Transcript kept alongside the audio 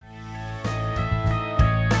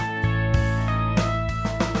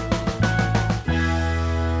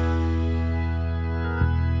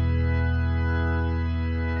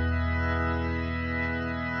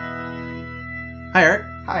Hi, Eric.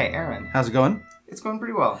 Hi, Aaron. How's it going? It's going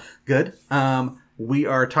pretty well. Good. We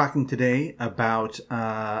are talking today about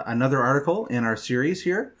another article in our series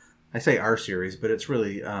here. I say our series, but it's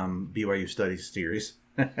really BYU Studies series.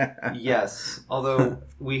 Yes, although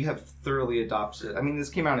we have thoroughly adopted it. I mean, this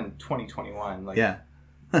came out in 2021. Yeah.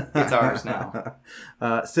 It's ours now.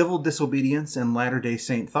 Civil Disobedience and Latter-day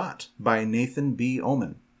Saint Thought by Nathan B.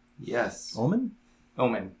 Oman. Yes. Oman?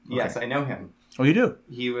 Oman. Yes, Okay. I know him. Oh, you do?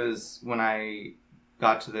 He was, when I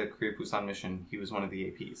got to the Korea Busan mission, he was one of the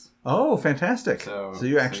APs. Oh, fantastic. So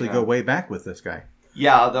you actually go way back with this guy.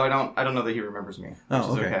 Yeah, although I don't know that he remembers me, which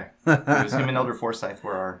is okay. It was him and Elder Forsyth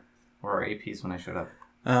were our APs when I showed up.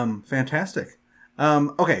 Fantastic.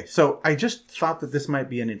 Okay, so I just thought that this might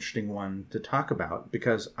be an interesting one to talk about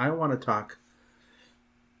because I want to talk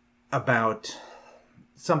about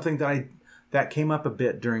something that came up a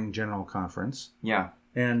bit during General Conference. Yeah.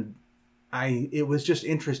 And it was just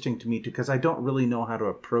interesting to me because I don't really know how to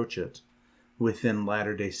approach it within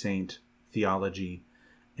Latter-day Saint theology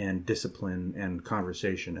and discipline and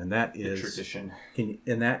conversation, and that is tradition.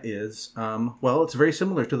 And that is, well, it's very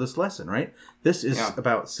similar to this lesson, right? This is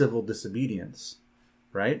about civil disobedience,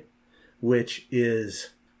 right? Which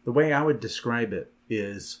is, the way I would describe it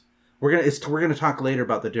is, we're gonna talk later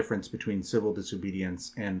about the difference between civil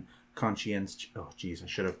disobedience and conscientious. Oh, geez, I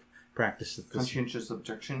should have practiced this. Conscientious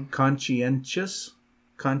objection. You're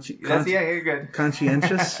good.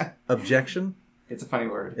 Conscientious objection. It's a funny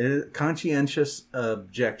word. It is conscientious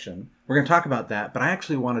objection. We're going to talk about that, but I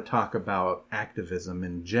actually want to talk about activism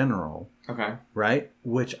in general. Okay. Right?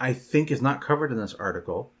 Which I think is not covered in this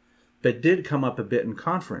article, but did come up a bit in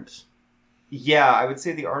conference. Yeah, I would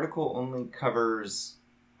say the article only covers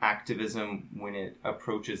activism when it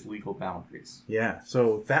approaches legal boundaries. Yeah,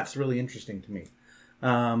 so that's really interesting to me.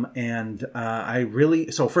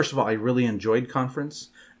 First of all, I really enjoyed conference.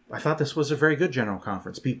 I thought this was a very good general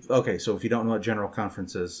conference. Okay, so if you don't know what general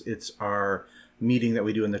conference is, it's our meeting that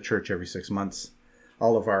we do in the church every 6 months.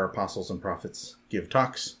 All of our apostles and prophets give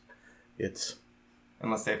talks.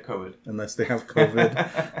 Unless they have COVID.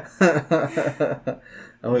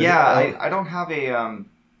 I don't have a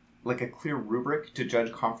clear rubric to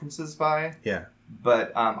judge conferences by. Yeah.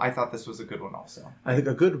 But I thought this was a good one also. I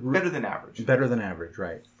think better than average. Better than average,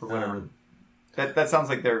 right? For whatever. That sounds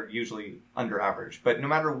like they're usually under average. But no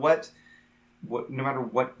matter what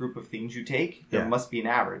group of things you take, there must be an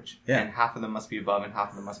average. Yeah. And half of them must be above and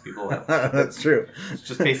half of them must be below. That's true. It's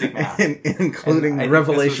just basic math. Including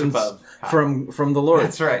revelations from the Lord.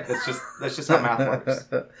 That's right. That's just how math works.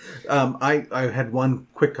 I had one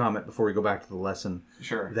quick comment before we go back to the lesson.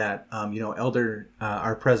 Sure. That, Elder,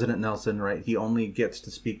 our President Nelson, right, he only gets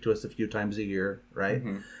to speak to us a few times a year, right?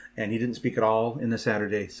 Mm-hmm. And he didn't speak at all in the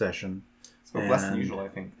Saturday session. Less than usual, I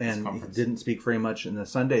think. And he didn't speak very much in the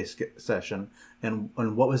Sunday session. And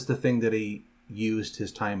what was the thing that he used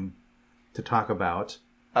his time to talk about?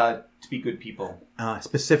 To be good people.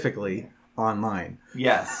 Specifically online.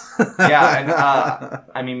 Yes. Yeah.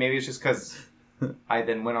 And maybe it's just because I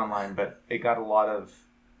then went online, but it got a lot of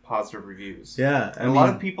positive reviews. Yeah. And a lot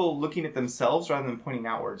of people looking at themselves rather than pointing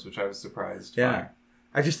outwards, which I was surprised by.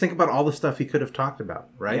 I just think about all the stuff he could have talked about,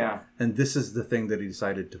 right? Yeah. And this is the thing that he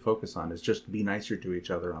decided to focus on, is just be nicer to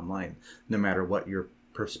each other online, no matter what your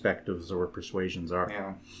perspectives or persuasions are.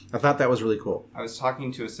 Yeah. I thought that was really cool. I was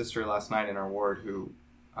talking to a sister last night in our ward who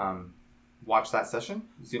watched that session.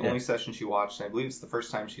 It was the only session she watched, and I believe it's the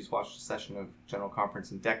first time she's watched a session of General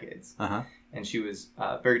Conference in decades. Uh-huh. And she was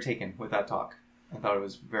very taken with that talk. I thought it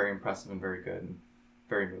was very impressive and very good. And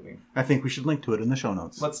very moving. I think we should link to it in the show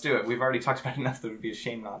notes. Let's do it. We've already talked about it enough that it would be a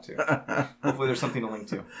shame not to. Hopefully there's something to link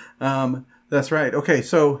to. That's right. Okay,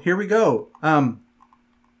 so here we go.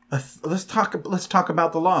 Let's talk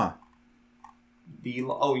about the law.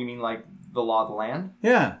 You mean like the law of the land?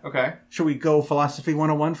 Yeah. Okay. Should we go Philosophy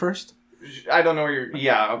 101 first? I don't know where you're...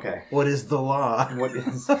 Yeah, okay. What is the law? What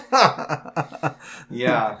is...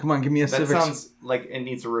 Yeah. Come on, give me a civics. That sounds like it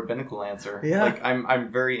needs a rabbinical answer. Yeah. Like,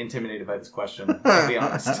 I'm very intimidated by this question, to be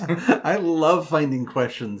honest. I love finding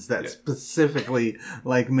questions that specifically,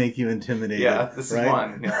 make you intimidated. Yeah, this is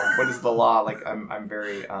one. What is the law? Like, I'm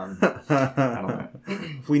very... I don't know.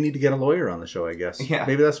 We need to get a lawyer on the show, I guess. Yeah.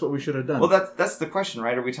 Maybe that's what we should have done. Well, that's the question,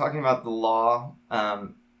 right? Are we talking about the law,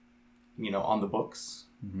 on the books?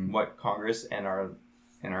 Mm-hmm. What Congress and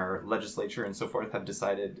our legislature and so forth have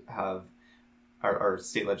decided our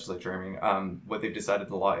state legislature, what they've decided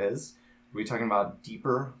the law is. Are we talking about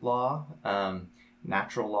deeper law,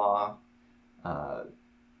 natural law? Are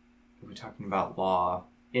we talking about law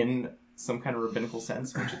in some kind of rabbinical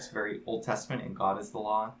sense, which is very Old Testament and God is the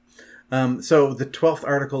law? So the 12th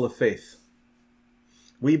article of faith.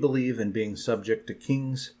 We believe in being subject to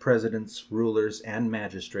kings, presidents, rulers, and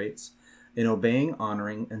magistrates, in obeying,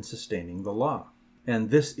 honoring, and sustaining the law.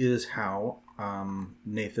 And this is how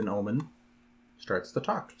Nathan Oman starts the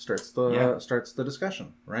talk, starts the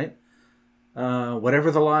discussion, right?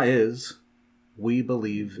 Whatever the law is, we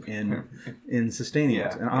believe in sustaining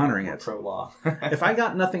it and honoring it. Pro-law. If I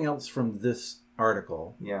got nothing else from this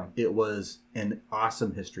article, yeah, it was an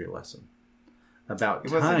awesome history lesson about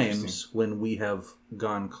times when we have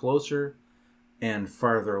gone closer and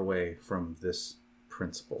farther away from this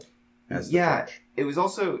principle as the church. It was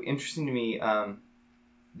also interesting to me.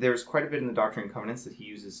 There's quite a bit in the Doctrine and Covenants that he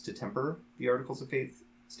uses to temper the Articles of Faith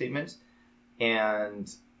statement, and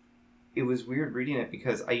it was weird reading it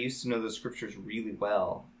because I used to know those scriptures really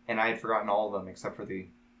well, and I had forgotten all of them except for the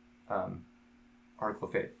Article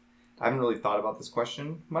of Faith. I haven't really thought about this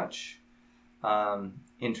question much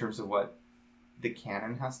in terms of what the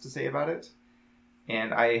canon has to say about it,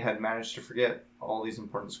 and I had managed to forget all these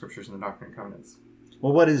important scriptures in the Doctrine and Covenants.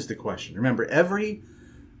 Well, what is the question? Remember, every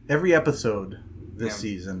episode this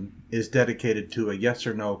season is dedicated to a yes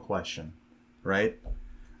or no question, right?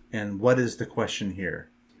 And what is the question here?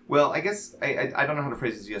 Well, I guess I don't know how to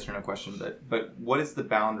phrase this yes or no question, but what is the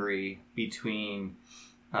boundary between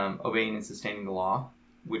obeying and sustaining the law,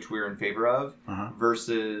 which we're in favor of,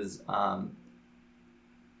 versus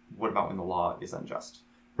what about when the law is unjust?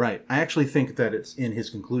 Right. I actually think that it's in his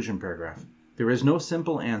conclusion paragraph. There is no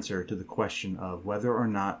simple answer to the question of whether or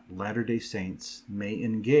not Latter-day Saints may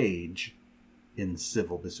engage in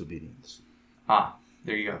civil disobedience.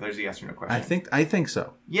 There you go. There's a yes or no question. I think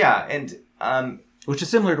so. Yeah, and which is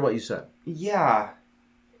similar to what you said. Yeah,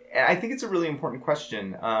 and I think it's a really important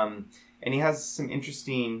question. And he has some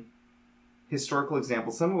interesting historical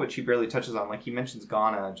examples, some of which he barely touches on. Like he mentions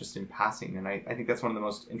Ghana just in passing, and I think that's one of the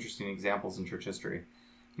most interesting examples in church history.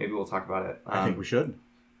 Maybe we'll talk about it. I think we should.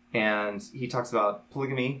 And he talks about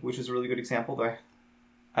polygamy, which is a really good example. Though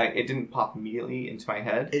it didn't pop immediately into my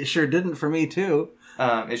head. It sure didn't for me too.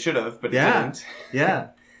 It should have, but it didn't. Yeah.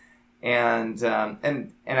 And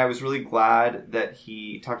I was really glad that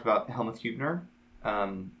he talked about Helmuth Hübner.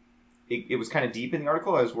 It was kind of deep in the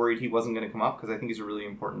article. I was worried he wasn't going to come up because I think he's a really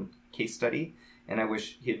important case study, and I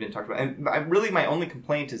wish he had been talked about. And my only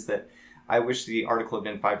complaint is that I wish the article had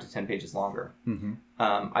been 5 to 10 pages longer. Mm-hmm.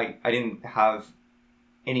 I didn't have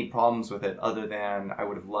any problems with it other than I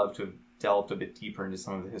would have loved to have delved a bit deeper into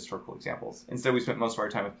some of the historical examples. Instead, we spent most of our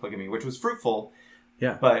time with polygamy, which was fruitful.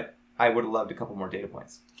 Yeah. But I would have loved a couple more data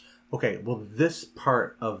points. Okay, well, this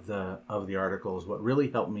part of the article is what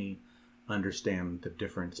really helped me understand the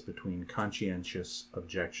difference between conscientious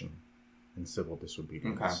objection and civil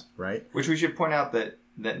disobedience, right? Which we should point out that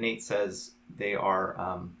Nate says they are...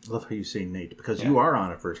 I love how you say Nate, because you are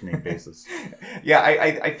on a first-name basis. Yeah,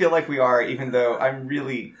 I feel like we are, even though I'm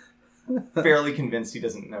really fairly convinced he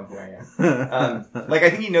doesn't know who I am. I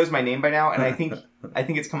think he knows my name by now, and I think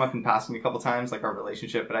it's come up in passing a couple times, like our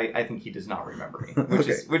relationship, but I think he does not remember me,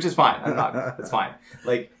 which is fine. It's fine.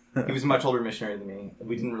 He was a much older missionary than me.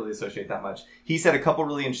 We didn't really associate that much. He said a couple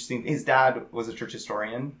really interesting... His dad was a church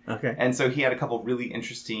historian. Okay. And so he had a couple really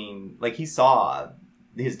interesting... he saw...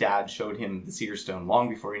 His dad showed him the Cedar Stone long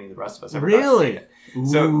before any of the rest of us ever got to see it.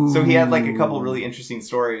 So he had a couple really interesting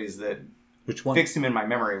stories that fixed him in my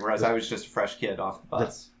memory, whereas I was just a fresh kid off the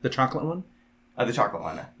bus. The chocolate one? The chocolate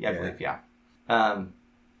one. Yeah, I believe, yeah.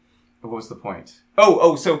 What was the point?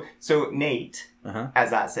 So Nate,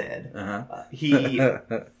 as I said,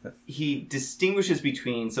 he distinguishes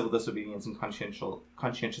between civil disobedience and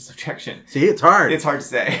conscientious objection. See, it's hard. It's hard to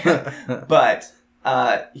say. But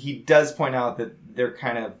he does point out that they're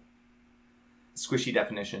kind of squishy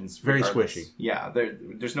definitions. Very squishy. Yeah,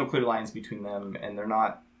 there's no clear lines between them, and they're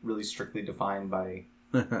not really strictly defined by...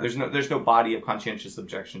 There's no body of conscientious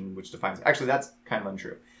objection which defines... Actually, that's kind of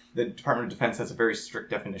untrue. The Department of Defense has a very strict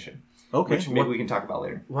definition. Okay. Which maybe we can talk about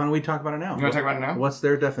later. Why don't we talk about it now? You want to talk about it now? What's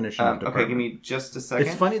their definition of department? Okay, give me just a second.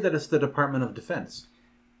 It's funny that it's the Department of Defense.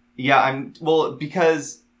 Yeah,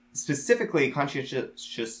 because specifically conscientious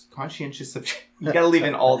objection... You got to leave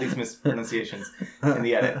in all these mispronunciations in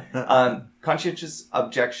the edit. Conscientious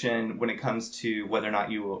objection when it comes to whether or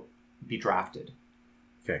not you will be drafted.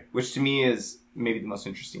 Okay. Which to me is maybe the most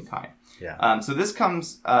interesting kind. Yeah. So this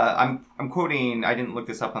comes, I'm quoting, I didn't look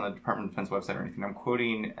this up on the Department of Defense website or anything. I'm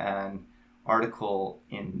quoting an article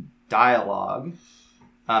in Dialogue.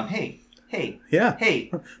 Hey,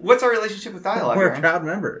 what's our relationship with Dialogue? We're a proud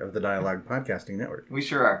member of the Dialogue Podcasting Network. We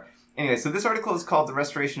sure are. Anyway, so this article is called The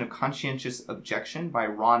Restoration of Conscientious Objection by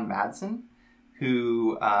Ron Madsen,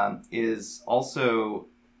 who is also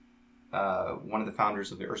one of the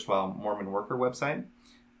founders of the erstwhile Mormon Worker website.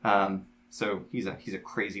 So he's a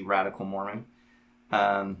crazy radical Mormon.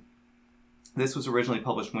 This was originally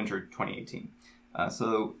published winter 2018.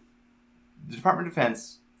 So the Department of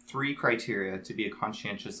Defense, 3 criteria to be a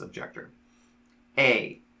conscientious objector.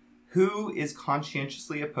 A, who is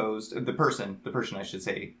conscientiously opposed, the person I should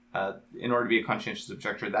say, in order to be a conscientious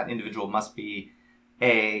objector, that individual must be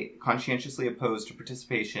A, conscientiously opposed to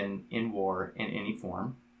participation in war in any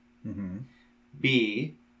form. Mm-hmm.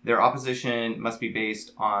 B, their opposition must be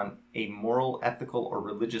based on a moral, ethical, or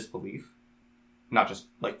religious belief. Not just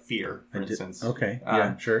like fear, for instance. Okay,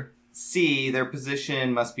 yeah, sure. C, their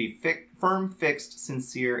position must be firm, fixed,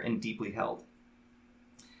 sincere, and deeply held.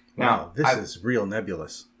 Wow, this is real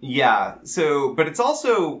nebulous. Yeah, so, but it's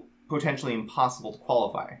also potentially impossible to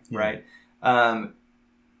qualify, right?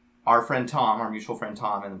 Our friend Tom, our mutual friend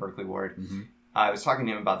Tom in the Berkeley ward, I was talking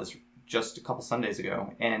to him about this just a couple Sundays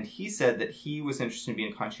ago, and he said that he was interested in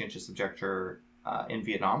being a conscientious objector in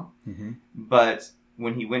Vietnam, but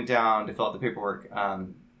when he went down to fill out the paperwork,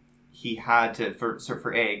 he had to,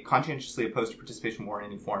 for A, conscientiously opposed to participation in war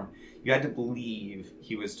in any form, you had to believe,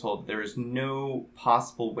 he was told, there is no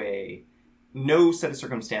possible way, no set of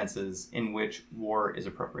circumstances in which war is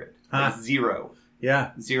appropriate. Zero.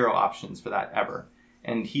 Yeah. Zero options for that ever.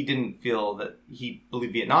 And he didn't feel that, he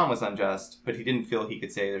believed Vietnam was unjust, but he didn't feel he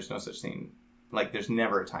could say there's no such thing, like there's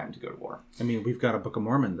never a time to go to war. I mean, we've got a Book of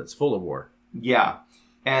Mormon that's full of war. Yeah.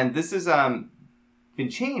 And this has been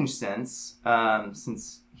changed since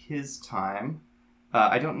his time.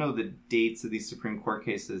 I don't know the dates of these Supreme Court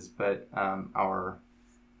cases, but our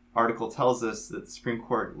article tells us that the Supreme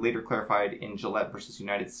Court later clarified in Gillette versus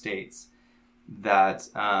United States that...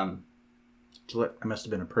 Gillette must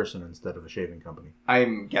have been a person instead of a shaving company.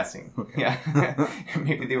 I'm guessing. Okay. Yeah.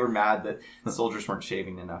 Maybe they were mad that the soldiers weren't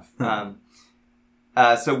shaving enough.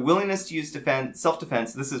 So willingness to use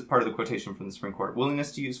self-defense, this is part of the quotation from the Supreme Court,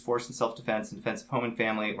 willingness to use force in self-defense, in defense of home and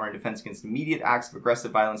family, or in defense against immediate acts of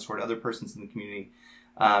aggressive violence toward other persons in the community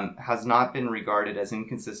has not been regarded as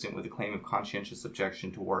inconsistent with the claim of conscientious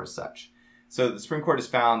objection to war as such. So the Supreme Court has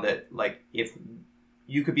found that, like, if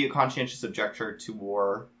you could be a conscientious objector to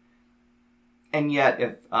war, and yet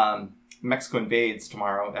if Mexico invades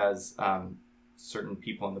tomorrow, as... certain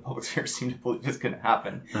people in the public sphere seem to believe is going to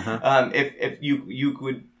happen. If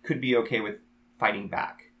you could be okay with fighting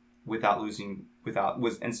back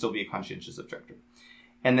and still be a conscientious objector.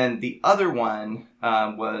 And then the other one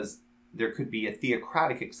was there could be a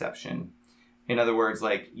theocratic exception. In other words,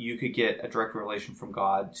 like you could get a direct revelation from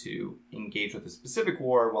God to engage with a specific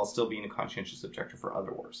war while still being a conscientious objector for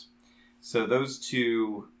other wars. So those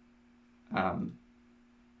two caveats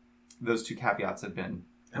have been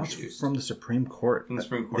introduced. From the Supreme Court. From the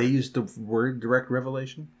Supreme Court. They used the word direct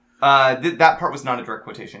revelation? That part was not a direct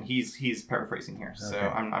quotation. He's paraphrasing here, so okay.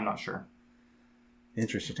 I'm not sure.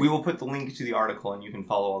 Interesting. We will put the link to the article, and you can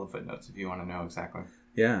follow all the footnotes if you want to know exactly.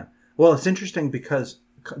 Yeah. Well, it's interesting because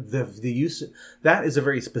the use... That is a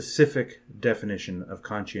very specific definition of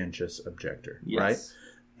conscientious objector, yes. Right?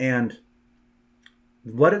 And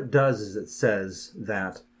what it does is it says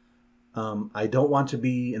that I don't want to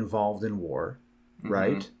be involved in war,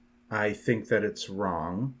 right? Mm-hmm. I think that it's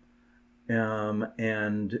wrong.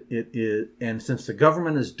 And it is, and since the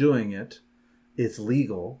government is doing it, it's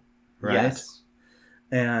legal, right? Yes.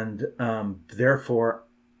 And therefore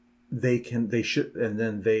they should, and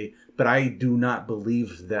then but I do not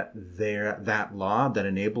believe that that law that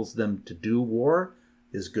enables them to do war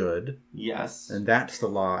is good. Yes. And that's the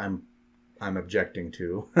law I'm objecting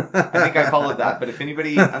to. I think I followed that, but if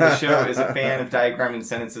anybody on the show is a fan of diagramming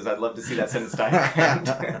sentences, I'd love to see that sentence diagrammed.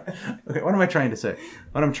 Okay, what am I trying to say?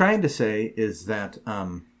 What I'm trying to say is that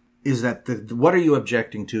what are you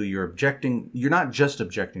objecting to? You're not just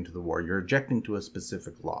objecting to the war, you're objecting to a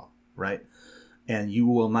specific law, right? And you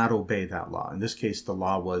will not obey that law. In this case, the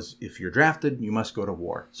law was if you're drafted, you must go to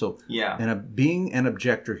war. So yeah. And being an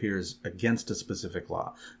objector here is against a specific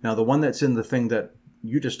law. Now, the one that's in the thing that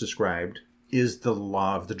you just described is the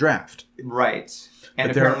law of the draft. Right. And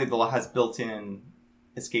but apparently the law has built-in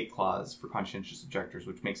escape clause for conscientious objectors,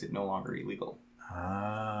 which makes it no longer illegal.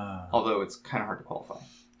 Ah. Although it's kind of hard to qualify.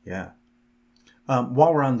 Yeah.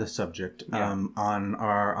 While we're on this subject, on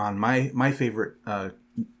my favorite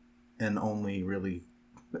and only really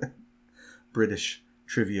British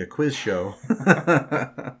trivia quiz show,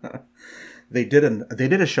 they did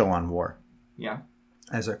a show on war. Yeah.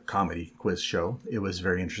 As a comedy quiz show. It was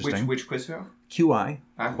very interesting. Which quiz show? QI.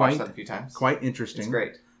 I've watched that a few times. Quite interesting. It's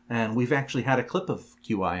great. And we've actually had a clip of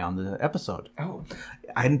QI on the episode. Oh.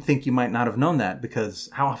 I didn't think you might not have known that, because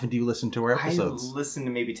how often do you listen to our episodes? I listen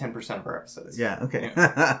to maybe 10% of our episodes. Yeah, okay.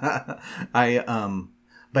 Yeah.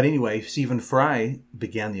 But anyway, Stephen Fry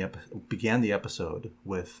began the episode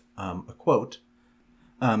with a quote.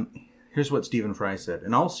 Here's what Stephen Fry said.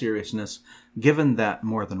 In all seriousness, given that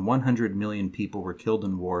more than 100 million people were killed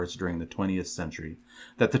in wars during the 20th century,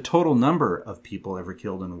 that the total number of people ever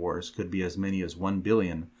killed in wars could be as many as 1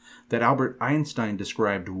 billion, that Albert Einstein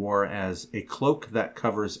described war as a cloak that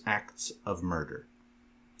covers acts of murder,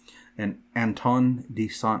 and Anton de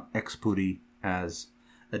Saint-Exupéry as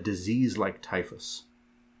a disease like typhus.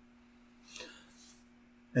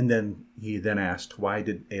 And then he asked, why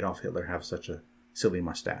did Adolf Hitler have such a silly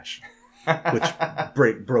mustache? Which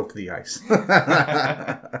broke the ice.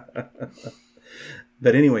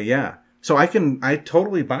 But anyway, yeah. So I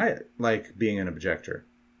totally buy it, like being an objector.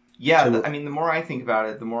 Yeah, the more I think about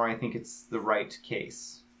it, the more I think it's the right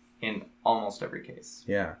case in almost every case.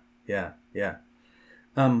 Yeah.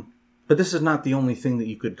 But this is not the only thing that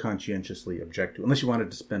you could conscientiously object to, unless you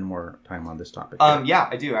wanted to spend more time on this topic. Yeah,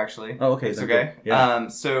 I do, actually. Oh, okay. It's okay. Yeah.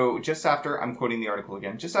 So just after, I'm quoting the article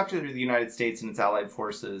again, just after the United States and its allied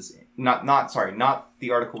forces, not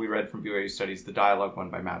the article we read from BYU Studies, the dialogue one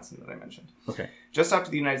by Madsen that I mentioned. Okay. Just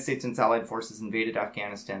after the United States and its allied forces invaded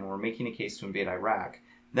Afghanistan and were making a case to invade Iraq,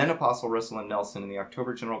 then Apostle Russell M. Nelson in the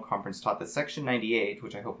October General Conference taught that Section 98,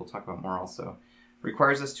 which I hope we'll talk about more also,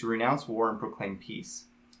 requires us to renounce war and proclaim peace.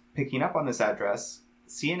 Picking up on this address,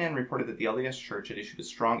 CNN reported that the LDS Church had issued a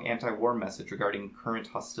strong anti-war message regarding current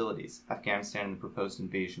hostilities, Afghanistan, and the proposed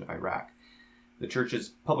invasion of Iraq. The Church's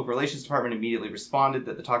public relations department immediately responded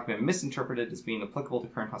that the talk had been misinterpreted as being applicable to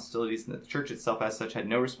current hostilities, and that the Church itself, as such, had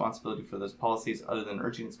no responsibility for those policies other than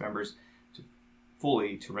urging its members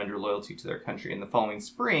to render loyalty to their country. In the following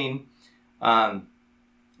spring,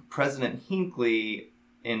 President Hinckley,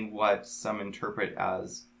 in what some interpret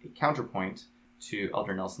as a counterpoint to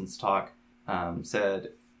Elder Nelson's talk, said,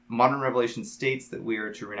 modern revelation states that we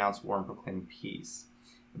are to renounce war and proclaim peace.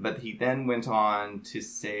 But he then went on to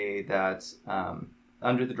say that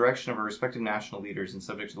under the direction of our respective national leaders and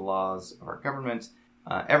subject to the laws of our government,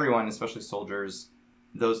 everyone, especially soldiers,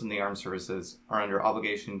 those in the armed services, are under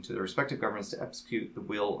obligation to their respective governments to execute the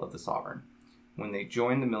will of the sovereign. When they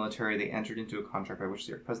joined the military, they entered into a contract by which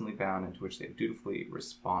they are presently bound and to which they have dutifully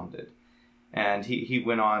responded. And he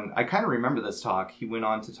went on, I kind of remember this talk, he went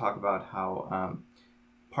on to talk about how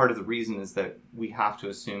part of the reason is that we have to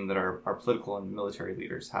assume that our political and military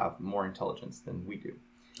leaders have more intelligence than we do.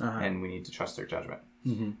 Uh-huh. And we need to trust their judgment.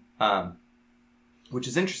 Mm-hmm. Which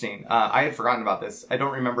is interesting. I had forgotten about this. I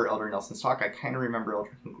don't remember Elder Nelson's talk. I kind of remember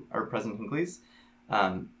President Hinckley's.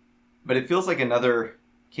 But it feels like another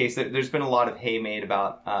case that there's been a lot of hay made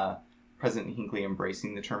about President Hinckley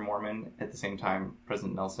embracing the term Mormon. At the same time,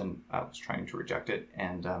 President Nelson was trying to reject it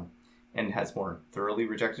and has more thoroughly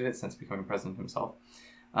rejected it since becoming president himself.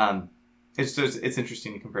 It's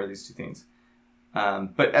interesting to compare these two things.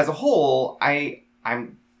 But as a whole, I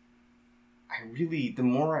really, the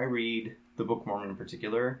more I read the Book of Mormon in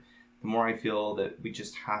particular, the more I feel that we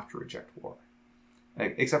just have to reject war.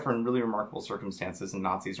 Except for in really remarkable circumstances, and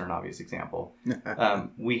Nazis are an obvious example.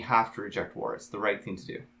 We have to reject war. It's the right thing to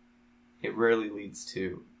do. It rarely leads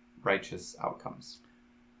to righteous outcomes.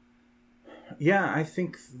 Yeah, I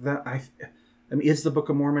think that I mean, is the Book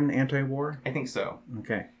of Mormon anti-war? I think so.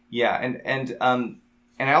 Okay. Yeah, and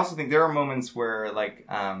I also think there are moments where, like,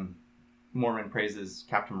 Mormon praises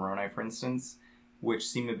Captain Moroni, for instance, which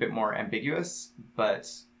seem a bit more ambiguous, but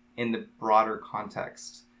in the broader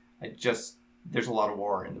context, there's a lot of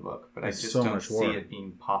war in the book, but I just don't see it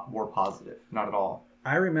being war positive. Not at all.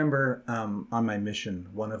 I remember on my mission,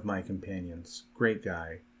 one of my companions, great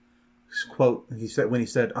guy, quote, he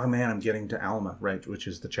said, "Oh man, I'm getting to Alma," right, which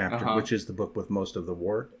is the chapter, which is the book with most of the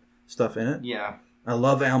war stuff in it. Yeah. I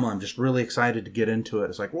love Alma. I'm just really excited to get into it.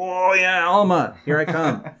 It's like, whoa, yeah, Alma, here I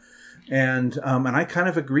come. And I kind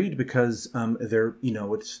of agreed because there's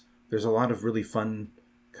a lot of really fun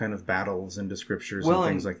kind of battles into scriptures and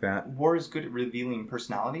things like that. War is good at revealing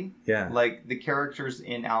personality. Yeah. Like, the characters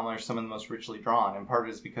in Alma are some of the most richly drawn, and part of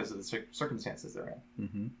it is because of the circumstances they're in.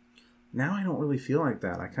 Mm-hmm. Now I don't really feel like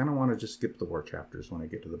that. I kind of want to just skip the war chapters when I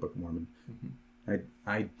get to the Book of Mormon. Mm-hmm.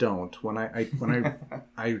 I don't. When I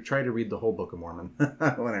try to read the whole Book of Mormon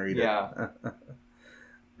when I read it.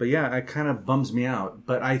 But yeah, it kind of bums me out.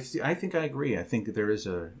 But I think I agree. I think there is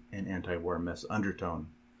an anti-war undertone.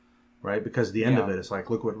 Right, because the end of it is like,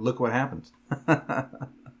 look what happened.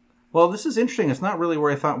 Well, this is interesting. It's not really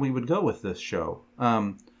where I thought we would go with this show,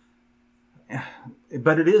 but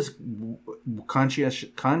it is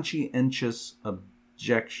conscientious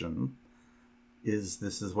objection.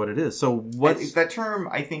 This is what it is. So what that term?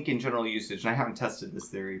 I think in general usage, and I haven't tested this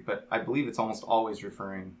theory, but I believe it's almost always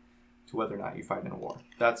referring to whether or not you fight in a war.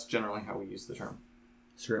 That's generally how we use the term.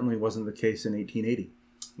 Certainly wasn't the case in 1880.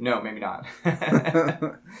 No, maybe not.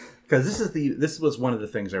 Because this was one of the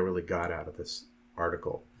things I really got out of this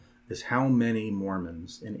article, is how many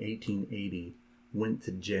Mormons in 1880 went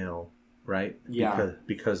to jail, right? Yeah.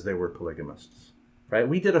 Because they were polygamists, right?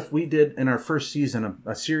 We did in our first season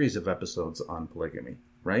a series of episodes on polygamy,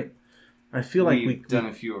 right? I feel like we've done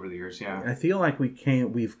a few over the years. Yeah. I feel like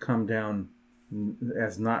we've come down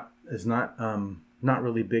as not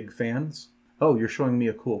really big fans. Oh, you're showing me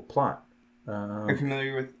a cool plot. Are you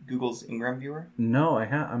familiar with Google's Ingram Viewer? No,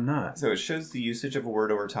 I'm not. So it shows the usage of a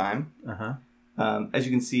word over time. Uh-huh. As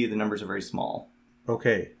you can see, the numbers are very small.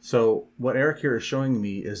 Okay, so what Eric here is showing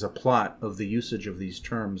me is a plot of the usage of these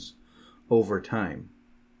terms over time,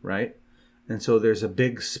 right? And so there's a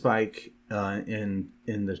big spike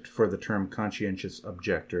for the term conscientious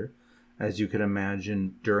objector, as you can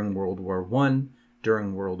imagine, during World War I,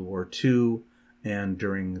 during World War II, and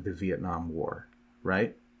during the Vietnam War,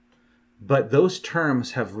 right? But those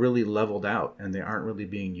terms have really leveled out, and they aren't really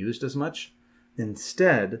being used as much.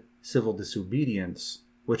 Instead, civil disobedience,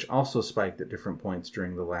 which also spiked at different points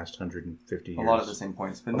during the last 150 years. A lot of the same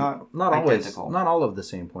points, but not identical. Not all of the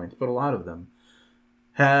same points, but a lot of them,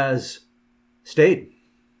 has stayed.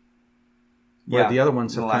 Where the other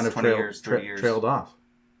ones have kind of trailed off.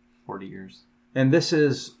 40 years. And this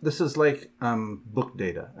is like book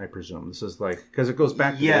data, I presume. This is like, because it goes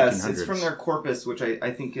back to the 1800s. Yes, it's from their corpus, which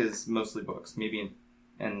I think is mostly books, maybe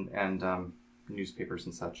and newspapers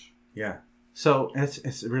and such. Yeah. So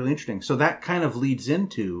it's really interesting. So that kind of leads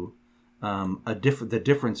into the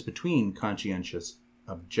difference between conscientious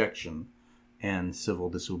objection and civil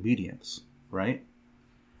disobedience, right?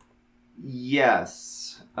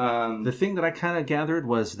 Yes. The thing that I kind of gathered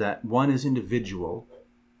was that one is individual,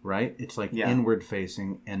 right? It's like inward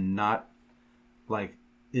facing and not like,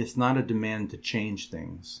 it's not a demand to change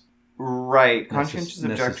things. Right. Conscientious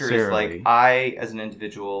objector is like, I as an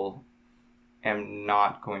individual am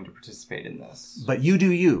not going to participate in this. But you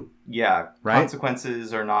do you. Yeah. Right?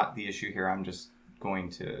 Consequences are not the issue here. I'm just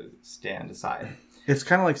going to stand aside. It's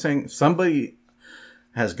kind of like saying somebody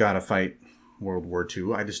has got to fight World War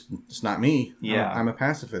II. It's not me. Yeah. I'm a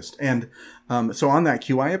pacifist. And so on that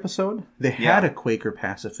QI episode, they had a Quaker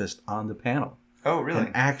pacifist on the panel. Oh, really?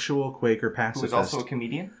 An actual Quaker pacifist. Who was also a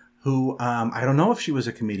comedian? Who, I don't know if she was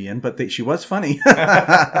a comedian, but she was funny.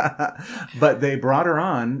 But they brought her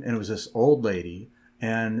on, and it was this old lady,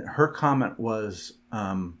 and her comment was,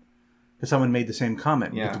 because someone made the same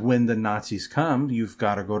comment, when the Nazis come, you've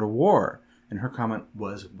got to go to war. And her comment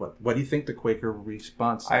was, "What do you think the Quaker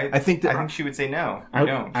response?" I think she would say no.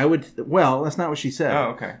 I would. Well, that's not what she said. Oh,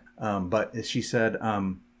 okay. But she said,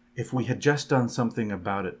 if we had just done something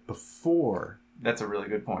about it before, that's a really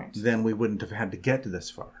good point. Then we wouldn't have had to get to this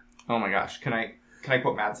far. Oh my gosh! Can I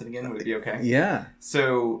quote Madsen again? Would it be okay? Yeah.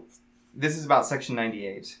 So this is about Section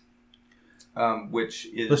 98, which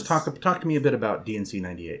is. Let's talk to me a bit about D&C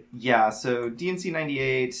 98. Yeah. So D&C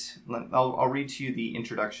 98. I'll read to you the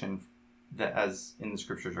introduction. That as in the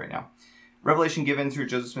scriptures right now. Revelation given through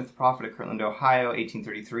Joseph Smith the prophet at Kirtland, Ohio,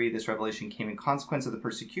 1833. This revelation came in consequence of the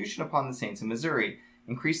persecution upon the saints in Missouri.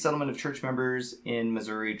 Increased settlement of church members in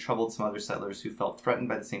Missouri troubled some other settlers who felt threatened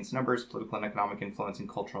by the saints' numbers, political and economic influence, and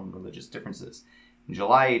cultural and religious differences. In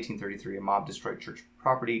July 1833, a mob destroyed church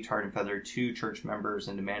property, tarred and feathered 2 church members,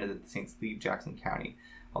 and demanded that the saints leave Jackson County.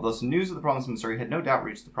 Although some news of the problems in Missouri had no doubt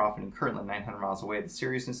reached the prophet in Kirtland, 900 miles away, the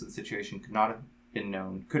seriousness of the situation could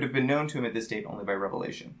have been known to him at this date only by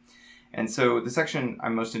revelation. And so the section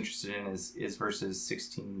I'm most interested in is verses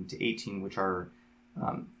 16 to 18, which are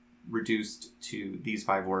reduced to these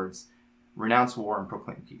 5 words: renounce war and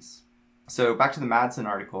proclaim peace. So back to the Madsen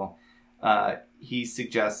article, he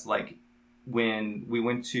suggests, like, when we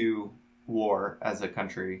went to war as a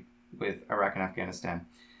country with Iraq and Afghanistan,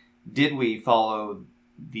 did we follow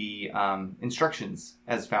the instructions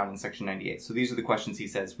as found in Section 98? So these are the questions he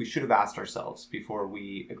says we should have asked ourselves before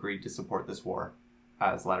we agreed to support this war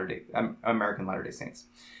as American Latter-day Saints.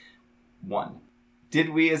 1. Did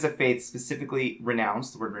we as a faith specifically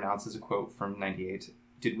renounce, the word renounce is a quote from 98,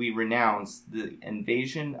 did we renounce the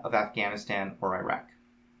invasion of Afghanistan or Iraq?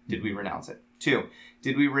 Did we renounce it? 2.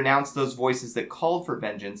 Did we renounce those voices that called for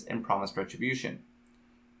vengeance and promised retribution?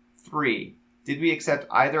 3. Did we accept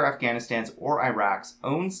either Afghanistan's or Iraq's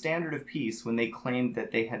own standard of peace when they claimed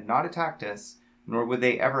that they had not attacked us, nor would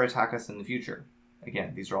they ever attack us in the future?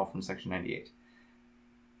 Again, these are all from Section 98.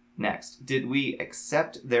 Next, did we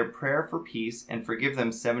accept their prayer for peace and forgive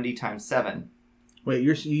them 70 times 7? Wait,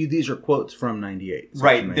 these are quotes from 98.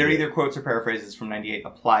 Right, 98. They're either quotes or paraphrases from 98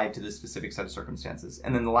 applied to this specific set of circumstances.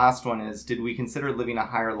 And then the last one is, did we consider living a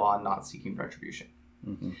higher law and not seeking retribution?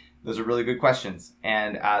 Mm-hmm. Those are really good questions.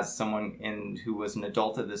 And as someone who was an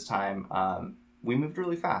adult at this time, we moved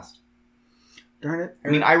really fast. Darn it. I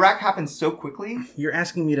mean, Iraq happened so quickly. You're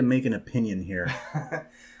asking me to make an opinion here.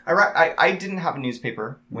 I didn't have a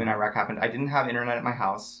newspaper when Iraq happened. I didn't have internet at my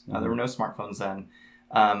house. There were no smartphones then.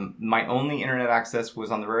 My only internet access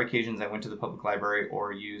was on the rare occasions I went to the public library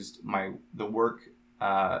or used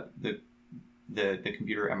the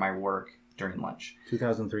computer at my work during lunch.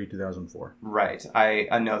 2003, 2004. Right.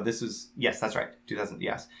 No, yes, that's right. 2000,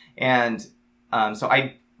 yes. And so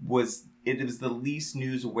it was the least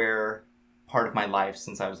news aware part of my life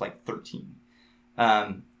since I was like 13.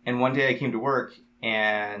 And one day I came to work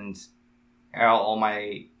and all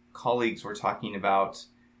my colleagues were talking about,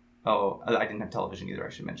 I didn't have television either, I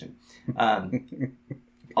should mention.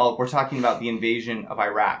 We're talking about the invasion of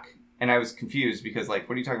Iraq. And I was confused because, like,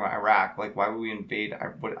 what are you talking about, Iraq? Like, why would we invade?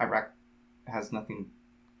 Iraq has nothing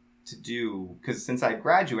to do. Because since I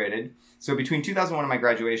graduated, so between 2001 and my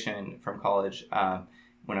graduation from college,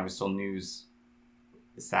 when I was still news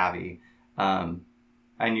savvy,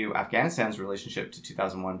 I knew Afghanistan's relationship to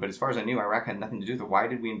 2001. But as far as I knew, Iraq had nothing to do with it. Why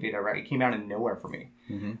did we invade Iraq? It came out of nowhere for me.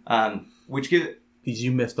 Mm-hmm. Because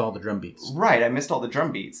you missed all the drum beats. Right, I missed all the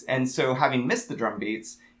drum beats. And so having missed the drum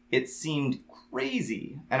beats, it seemed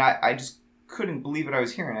crazy. And I just couldn't believe what I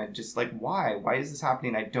was hearing. I just like, why? Why is this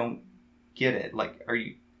happening? I don't get it. Like,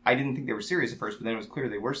 I didn't think they were serious at first, but then it was clear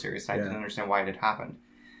they were serious. I didn't understand why it had happened.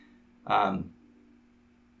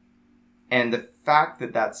 And the fact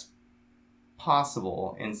that that's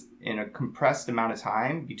possible in a compressed amount of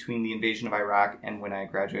time between the invasion of Iraq and when I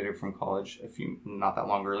graduated from college not that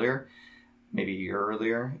long earlier, maybe a year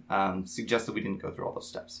earlier, suggests that we didn't go through all those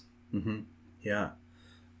steps. Mm-hmm. Yeah.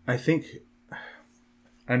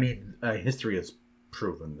 History has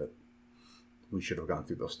proven that we should have gone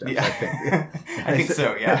through those steps. Yeah. I think. I think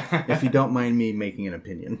so, yeah. If you don't mind me making an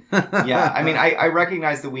opinion. Yeah, I mean, I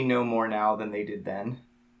recognize that we know more now than they did then,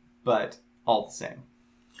 but all the same.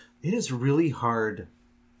 It is really hard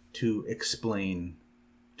to explain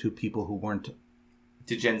to people who weren't...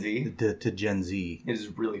 To Gen Z? To Gen Z. It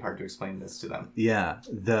is really hard to explain this to them. Yeah,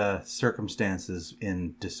 the circumstances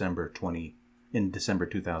in December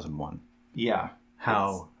 2001. Yeah.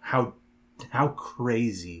 How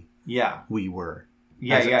crazy we were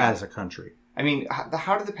as a country. I mean,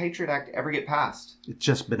 how did the Patriot Act ever get passed? It's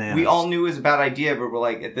just bananas. We all knew it was a bad idea, but we're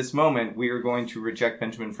like, at this moment, we are going to reject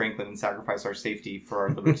Benjamin Franklin and sacrifice our safety for our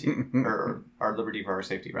liberty, or our liberty for our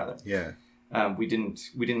safety, rather. Yeah. We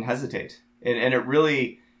didn't hesitate. And it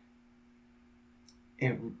really...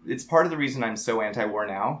 It's part of the reason I'm so anti-war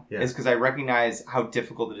now, is because I recognize how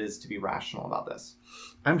difficult it is to be rational about this.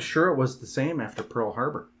 I'm sure it was the same after Pearl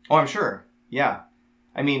Harbor. Oh, I'm sure. Yeah.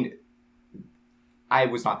 I mean, I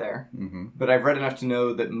was not there, but I've read enough to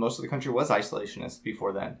know that most of the country was isolationist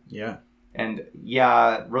before then. Yeah. And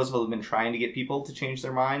yeah, Roosevelt had been trying to get people to change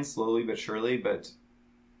their minds slowly but surely, but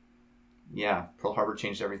yeah, Pearl Harbor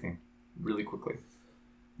changed everything really quickly.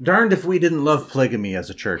 Darned if we didn't love polygamy as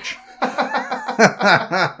a church. Back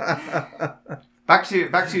to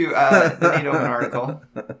the Nate Omen article.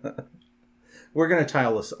 We're going to tie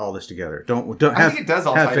all this together. Don't. I think it does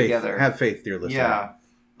all tie faith, together. Have faith, dear listener. Yeah,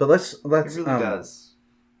 but let's. It really does.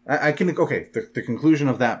 I can. Okay. The conclusion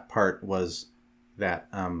of that part was that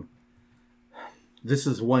this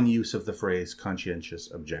is one use of the phrase conscientious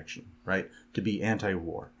objection, right? To be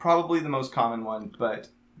anti-war. Probably the most common one, but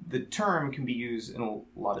the term can be used in a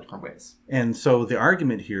lot of different ways. And so the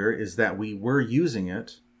argument here is that we were using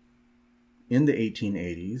it in the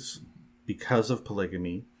 1880s because of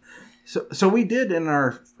polygamy. So we did, in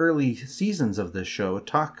our early seasons of this show,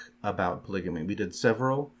 talk about polygamy. We did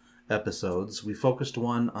several episodes. We focused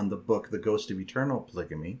one on the book The Ghost of Eternal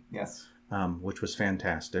Polygamy. Yes. Which was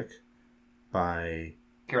fantastic, by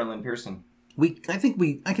Carolyn Pearson. I think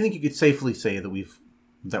you could safely say that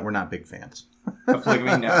we're not big fans of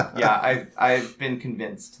polygamy. No, yeah, I've been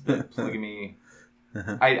convinced that polygamy.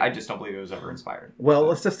 I just don't believe it was ever inspired. Well,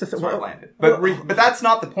 let's just where it landed. But that's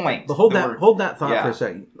not the point. But hold that thought for a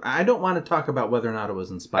second. I don't want to talk about whether or not it was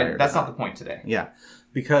inspired. That's not the point today. Yeah,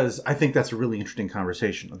 because I think that's a really interesting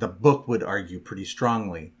conversation. The book would argue pretty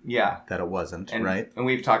strongly that it wasn't, right? And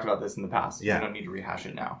we've talked about this in the past. Yeah. We don't need to rehash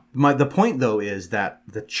it now. The point, though, is that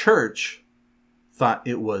the church thought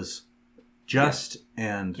it was just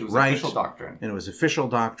and it was right. Official doctrine. And it was official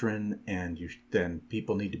doctrine, and then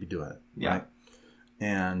people need to be doing it. Yeah. Right?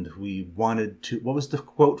 And we wanted to... What was the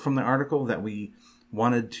quote from the article? That we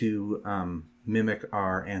wanted to mimic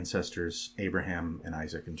our ancestors, Abraham and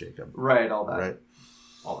Isaac and Jacob. Right, all that. Right?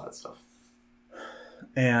 All that stuff.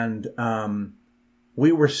 And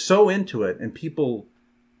we were so into it, and people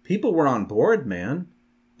people were on board, man.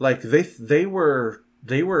 Like they were.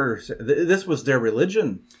 This was their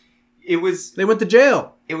religion. They went to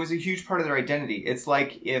jail. It was a huge part of their identity. It's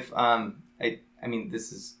like if I mean,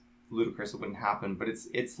 this is ludicrous. It wouldn't happen, but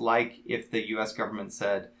it's like if the U.S. government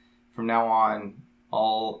said, from now on,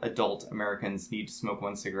 all adult Americans need to smoke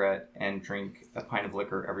 1 cigarette and drink a pint of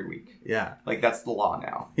liquor every week. Yeah. Like, that's the law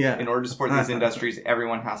now. Yeah. In order to support these industries,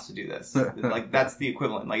 everyone has to do this. Like, that's the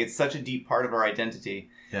equivalent. Like, it's such a deep part of our identity.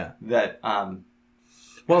 Yeah. That, well,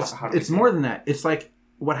 it's more than that. It's like,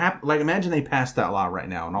 what happened? Like, imagine they passed that law right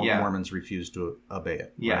now and all the Mormons refuse to obey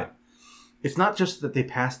it. Yeah. Right? It's not just that they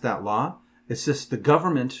passed that law. It's just the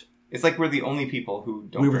government... It's like we're the only people who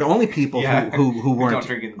don't. We were the only people who weren't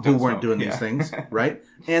smoke. Doing these things, right?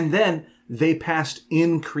 And then they passed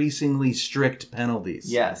increasingly strict penalties.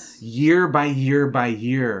 Yes. Year by year by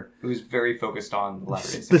year. It was very focused on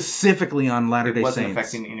Latter-day Saints. Specifically on Latter-day Saints. It wasn't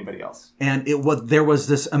affecting anybody else. And there was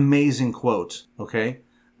this amazing quote, okay,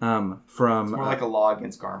 from... It's more like a law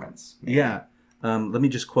against garments. Maybe. Yeah. Let me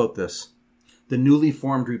just quote this. The newly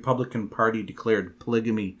formed Republican Party declared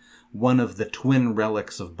polygamy one of the twin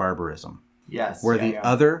relics of barbarism. Yes. Where the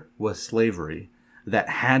other was slavery that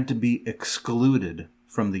had to be excluded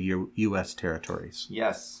from the U.S. territories.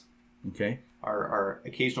 Yes. Okay. Our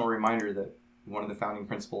occasional reminder that one of the founding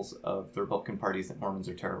principles of the Republican Party is that Mormons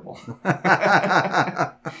are terrible.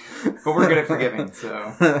 But we're good at forgiving,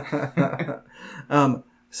 so...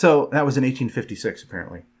 So that was in 1856,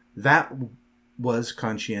 apparently. That was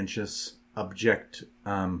conscientious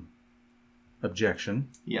objection.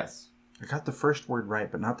 Yes. I got the first word right,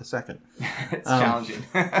 but not the second. It's challenging.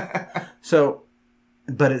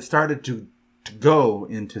 But it started to go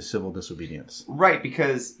into civil disobedience. Right,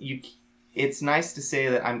 because it's nice to say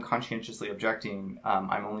that I'm conscientiously objecting.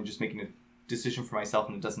 I'm only just making a decision for myself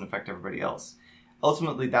and it doesn't affect everybody else.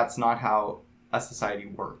 Ultimately, that's not how a society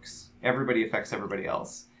works. Everybody affects everybody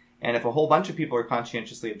else. And if a whole bunch of people are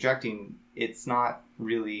conscientiously objecting, it's not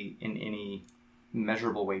really in any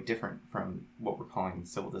measurable way different from what we're calling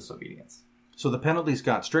civil disobedience. So the penalties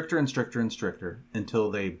got stricter and stricter and stricter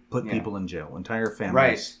until they put people in jail, entire families.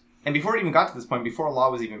 Right. And before it even got to this point, before a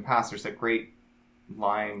law was even passed, there's that great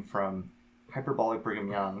line from hyperbolic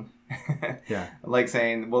Brigham Young. Yeah. Like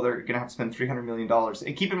saying, well, they're going to have to spend $300 million.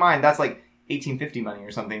 And keep in mind, that's like 1850 money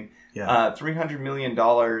or something. Yeah. $300 million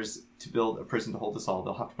to build a prison to hold us all.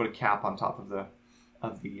 They'll have to put a cap on top of the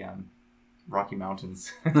Rocky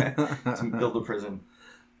Mountains to build a prison.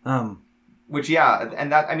 Which,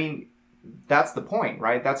 and that, I mean, that's the point,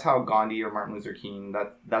 right? That's how Gandhi or Martin Luther King,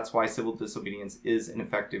 that's why civil disobedience is an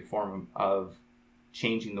effective form of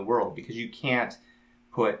changing the world, because you can't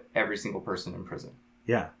put every single person in prison.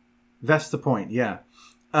 Yeah. That's the point, yeah.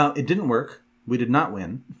 It didn't work. We did not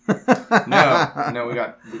win. No,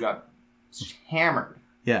 we got hammered.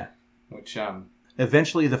 Yeah. Which,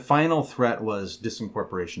 eventually the final threat was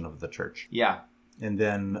disincorporation of the church. Yeah. And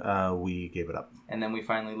then we gave it up. And then we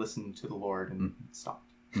finally listened to the Lord and stopped.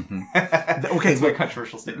 Mm-hmm. Okay, that's my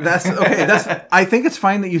controversial statement. I think it's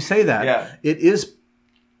fine that you say that. Yeah. It is.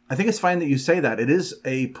 I think it's fine that you say that. It is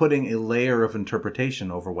putting a layer of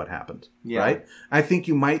interpretation over what happened. Yeah. Right. I think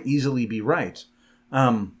you might easily be right.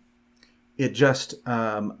 It just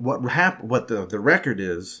what the record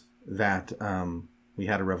is that we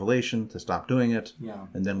had a revelation to stop doing it. Yeah.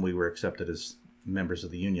 And then we were accepted as members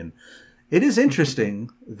of the union. It is interesting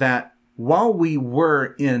that while we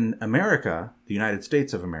were in America, the United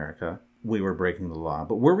States of America, we were breaking the law.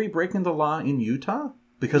 But were we breaking the law in Utah?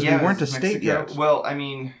 Because we weren't a state yet. Well, I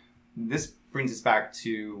mean, this brings us back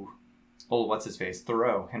to what's-his-face?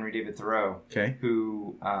 Thoreau, Henry David Thoreau. Okay.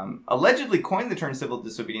 Who allegedly coined the term civil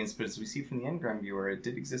disobedience, but as we see from the Engram viewer, it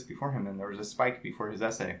did exist before him, and there was a spike before his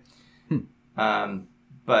essay.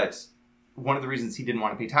 But one of the reasons he didn't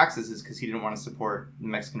want to pay taxes is because he didn't want to support the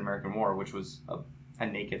Mexican-American War, which was a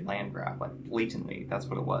naked land grab, like blatantly. That's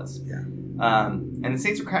what it was. Yeah. And the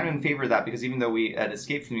states were kind of in favor of that because even though we had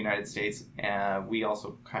escaped from the United States, we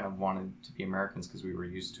also kind of wanted to be Americans because we were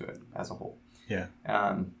used to it as a whole. Yeah.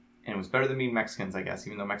 And it was better than being Mexicans, I guess,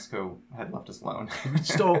 even though Mexico had left us alone.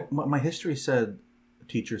 Still, my history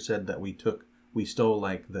teacher said that we stole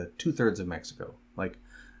like the 2/3 of Mexico. Like.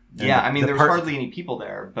 Yeah, I mean, there was hardly any people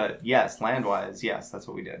there, but yes, land-wise, yes, that's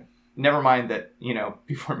what we did. Never mind that,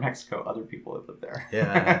 before Mexico, other people had lived there.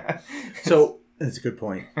 Yeah. So, that's a good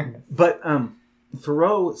point. But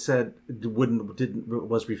Thoreau said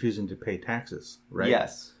was refusing to pay taxes, right?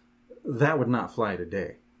 Yes. That would not fly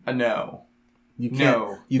today. No. You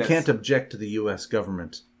can't object to the U.S.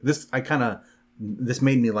 government. This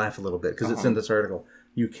made me laugh a little bit because it's in this article.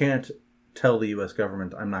 You can't tell the U.S.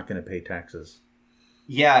 government, I'm not going to pay taxes.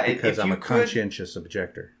 Yeah, because I'm a conscientious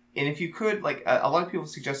objector. And if you could, like, a lot of people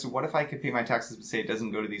suggested, what if I could pay my taxes but say it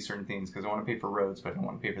doesn't go to these certain things because I want to pay for roads, but I don't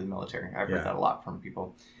want to pay for the military. I've heard that a lot from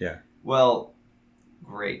people. Yeah. Well,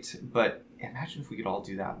 great. But imagine if we could all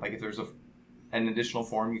do that. Like, if there's an additional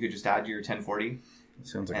form you could just add to your 1040. It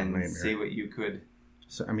sounds like a nightmare. And say what you could.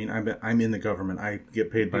 So, I mean, I'm in the government. I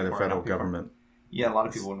get paid by the federal government. Yeah, a lot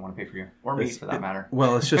of people wouldn't want to pay for you. Or me, for that matter.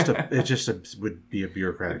 Well, it would be a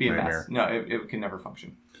bureaucratic nightmare. No, it can never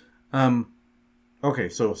function. Okay,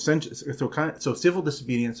 so civil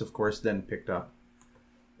disobedience, of course, then picked up,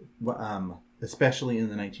 especially in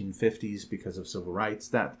the 1950s because of civil rights.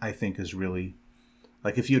 That, I think, is really,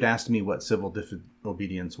 like, if you'd asked me what civil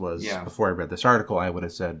disobedience was before I read this article, I would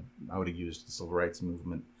have used the civil rights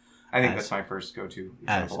movement. I think that's my first go-to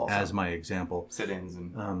example as my example. Sit-ins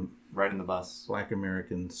and riding the bus. Black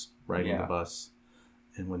Americans riding the bus,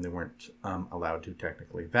 and when they weren't allowed to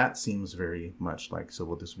technically. That seems very much like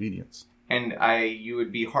civil disobedience. And you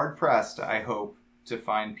would be hard-pressed, I hope, to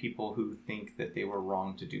find people who think that they were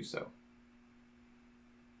wrong to do so.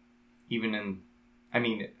 But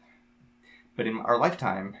in our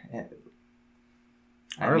lifetime,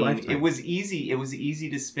 it was easy. It was easy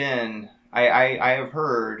to spin. I have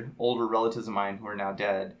heard older relatives of mine who are now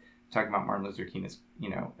dead talking about Martin Luther King as,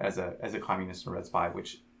 as a communist and a red spy,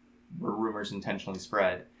 which were rumors intentionally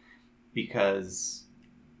spread because,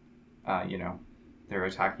 they're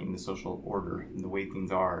attacking the social order and the way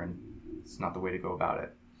things are, and it's not the way to go about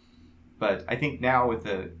it. But I think now with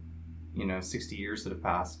the, 60 years that have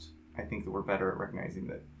passed, I think that we're better at recognizing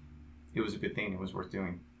that it was a good thing. It was worth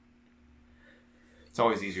doing. It's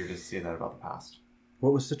always easier to say that about the past.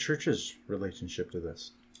 What was the church's relationship to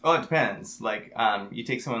this? Oh, it depends. Like, you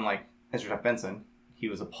take someone like Ezra F. Benson. He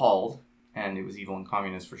was appalled, and it was evil and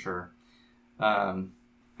communist for sure.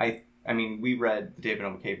 We read the David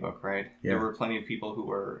McKay book, right? Yeah. There were plenty of people who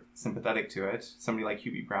were sympathetic to it. Somebody like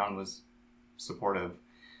Hubie Brown was supportive.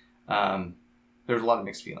 There was a lot of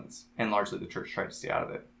mixed feelings, and largely the church tried to stay out of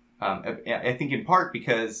it. I think in part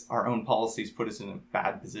because our own policies put us in a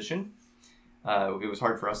bad position. It was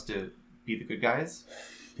hard for us to be the good guys.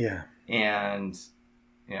 Yeah. And,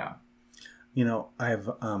 yeah. I've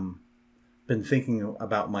been thinking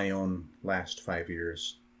about my own last 5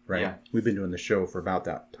 years. Right. Yeah. We've been doing the show for about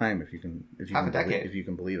that time, if you can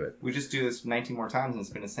believe it. We just do this 19 more times and it's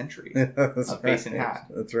been a century of face and hat.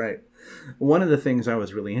 That's right. One of the things I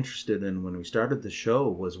was really interested in when we started the show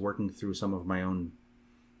was working through some of my own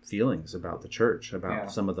feelings about the church,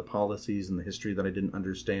 about some of the policies and the history that I didn't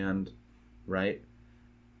understand, right?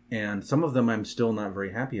 And some of them I'm still not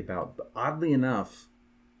very happy about. But oddly enough,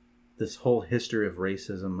 this whole history of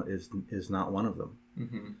racism is not one of them.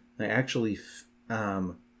 Mm-hmm. I actually...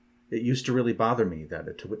 it used to really bother me that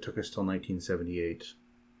it took us till 1978,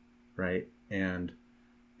 right? And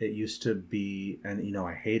it used to be, and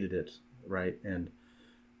I hated it, right? And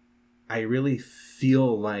I really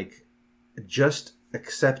feel like just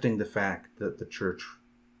accepting the fact that the church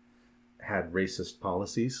had racist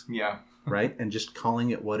policies, right, and just calling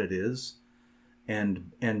it what it is,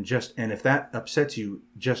 and if that upsets you,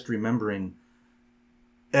 just remembering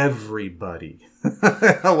everybody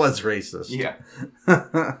was racist. Yeah.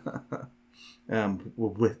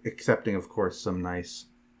 With accepting, of course, some nice,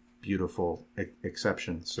 beautiful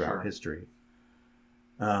exceptions throughout history.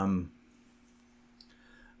 I'm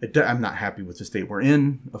not happy with the state we're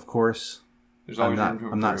in, of course. There's always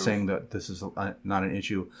I'm not saying that this is not an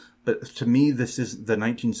issue, but to me, this is the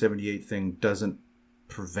 1978 thing doesn't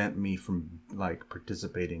prevent me from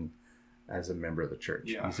participating as a member of the church.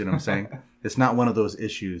 Yeah. You see what I'm saying? It's not one of those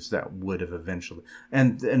issues that would have eventually...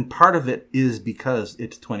 And part of it is because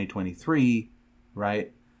it's 2023,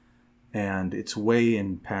 right? And it's way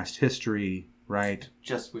in past history, right?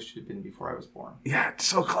 Just wish it had been before I was born. Yeah, it's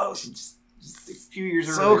so close. Just a few years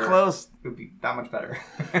earlier. So close. It would be that much better.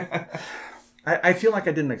 I feel like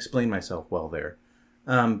I didn't explain myself well there.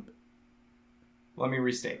 Let me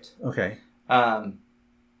restate. Okay.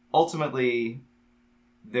 Ultimately...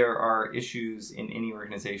 there are issues in any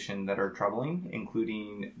organization that are troubling,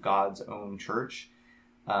 including God's own church.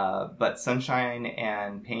 But sunshine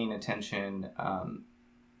and paying attention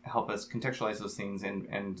help us contextualize those things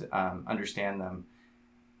and understand them.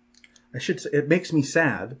 I should say, it makes me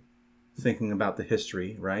sad thinking about the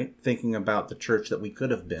history, right? Thinking about the church that we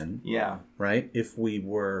could have been. Yeah. Right? If we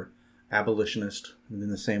were abolitionist in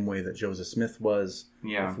the same way that Joseph Smith was.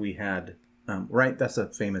 Yeah. If we had... right? That's a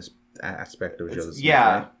famous aspect of Joseph Smith,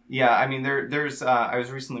 yeah, right? Yeah. I mean, there's. I was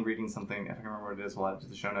recently reading something. I can't remember what it is. We'll add it to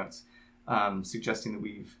the show notes, suggesting that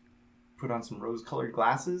we've put on some rose-colored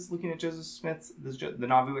glasses looking at Joseph Smith's the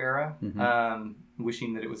Nauvoo era,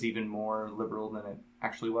 wishing that it was even more liberal than it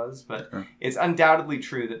actually was. But it's undoubtedly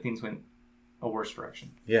true that things went a worse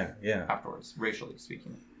direction. Yeah. Afterwards, racially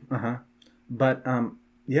speaking. But I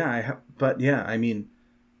mean,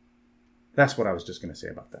 that's what I was just going to say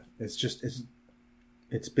about that.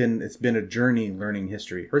 It's been a journey learning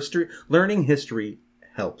history. Learning history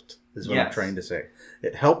helped, is what I'm trying to say.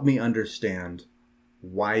 It helped me understand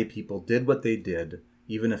why people did what they did,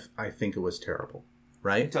 even if I think it was terrible.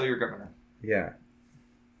 Right? Tell your governor. Yeah.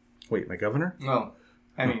 Wait, my governor? No.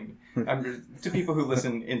 I mean, to people who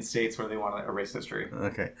listen in states where they want to erase history.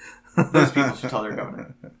 Okay. Those people should tell their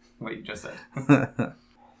governor what you just said.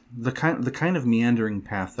 The kind of meandering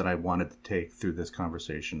path that I wanted to take through this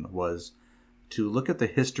conversation was to look at the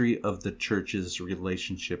history of the church's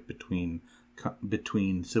relationship between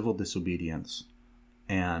civil disobedience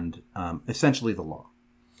and essentially the law,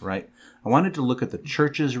 right? I wanted to look at the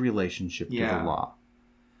church's relationship to the law.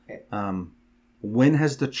 When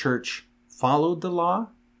has the church followed the law?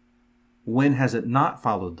 When has it not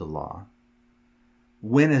followed the law?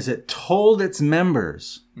 When has it told its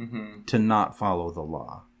members to not follow the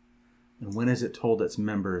law? And when has it told its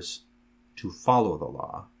members to follow the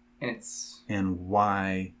law? And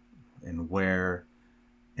why and where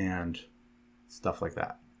and stuff like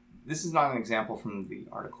that. This is not an example from the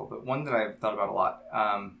article, but one that I've thought about a lot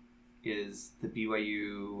is the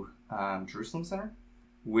BYU Jerusalem Center,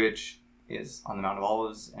 which is on the Mount of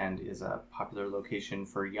Olives and is a popular location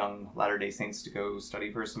for young Latter-day Saints to go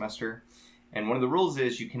study for a semester. And one of the rules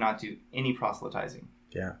is you cannot do any proselytizing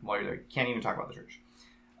while you're there. You can't even talk about the church.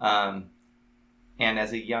 And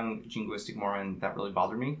as a young jingoistic Mormon, that really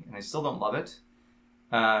bothered me, and I still don't love it.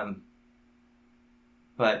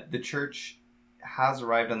 But the church has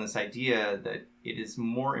arrived on this idea that it is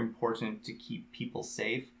more important to keep people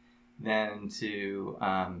safe than to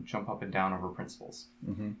jump up and down over principles.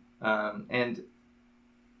 And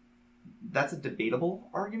that's a debatable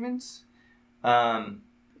argument.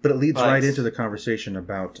 But it leads right into the conversation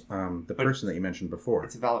about the person that you mentioned before.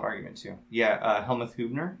 It's a valid argument, too. Yeah, Helmuth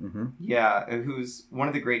Hübner. Yeah, who's one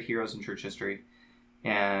of the great heroes in church history.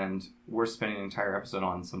 And worth spending an entire episode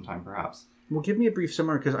on sometime, perhaps. Well, give me a brief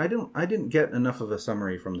summary, because I didn't get enough of a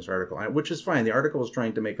summary from this article, which is fine. The article is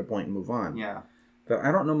trying to make a point and move on. Yeah. But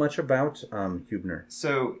I don't know much about Hübner.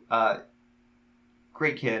 So,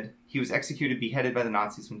 great kid. He was beheaded by the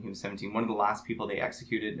Nazis when he was 17. One of the last people they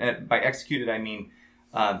executed. By executed, I mean...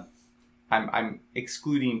 I'm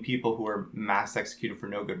excluding people who were mass executed for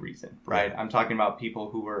no good reason, right? I'm talking about people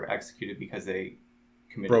who were executed because they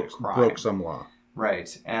committed a crime. Broke some law.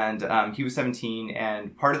 Right. And he was 17,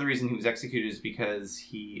 and part of the reason he was executed is because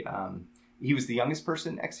he was the youngest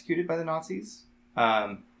person executed by the Nazis.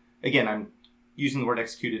 Again, I'm using the word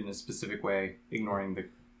executed in a specific way, ignoring the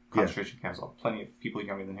concentration camps. Plenty of people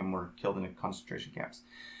younger than him were killed in concentration camps.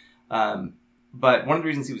 But one of the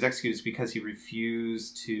reasons he was executed is because he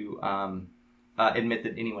refused to admit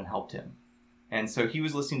that anyone helped him. And so he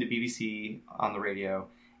was listening to BBC on the radio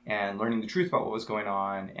and learning the truth about what was going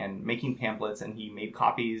on and making pamphlets. And he made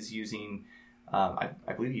copies using, I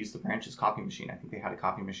believe he used the Branch's copy machine. I think they had a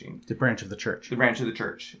copy machine. The branch of the church. The branch of the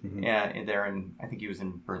church. And there, and I think he was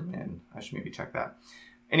in Berlin. I should maybe check that.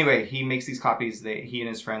 Anyway, he makes these copies. He and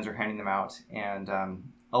his friends are handing them out. And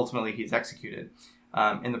ultimately he's executed.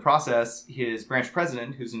 In the process, his branch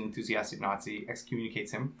president, who's an enthusiastic Nazi, excommunicates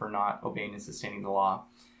him for not obeying and sustaining the law.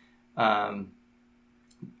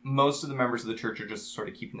 Most of the members of the church are just sort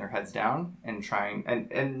of keeping their heads down and trying,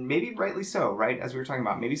 and maybe rightly so, right? As we were talking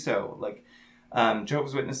about, maybe so. Like,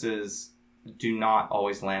 Jehovah's Witnesses do not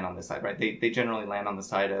always land on this side, right? They generally land on the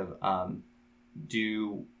side of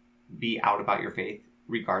do be out about your faith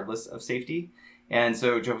regardless of safety. And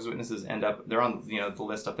so Jehovah's Witnesses they're on, the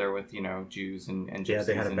list up there with, Jews and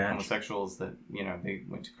gypsies and homosexuals that, they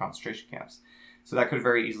went to concentration camps. So that could have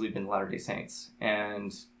very easily been Latter-day Saints.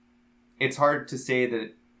 And it's hard to say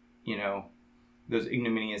that, those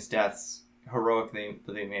ignominious deaths, heroic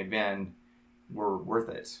that they may have been, were worth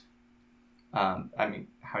it. I mean,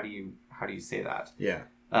 how do you say that? Yeah.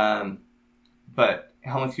 But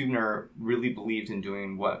Helmuth Hübner really believed in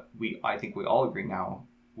doing what I think we all agree now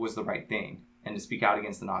was the right thing. And to speak out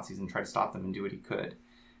against the Nazis and try to stop them and do what he could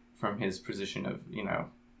from his position of,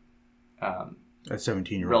 a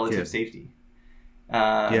 17-year-old relative kid. Safety.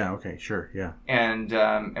 Sure. And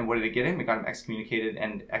what did it get him? It got him excommunicated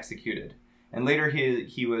and executed. And later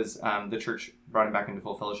he was, the church brought him back into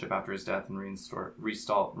full fellowship after his death and restored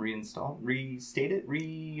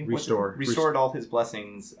all his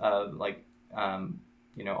blessings of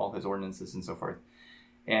all his ordinances and so forth.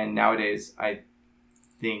 And nowadays, I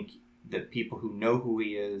think that people who know who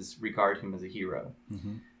he is regard him as a hero.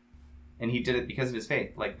 Mm-hmm. And he did it because of his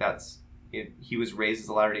faith. Like, that's it. He was raised as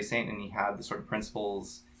a Latter-day Saint, and he had the sort of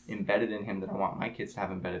principles embedded in him that I want my kids to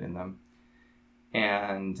have embedded in them.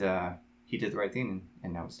 And he did the right thing,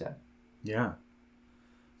 and now he's dead. Yeah.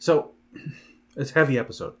 So, it's a heavy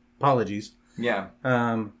episode. Apologies. Yeah.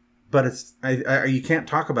 But it's you can't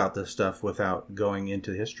talk about this stuff without going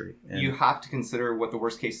into history. And you have to consider what the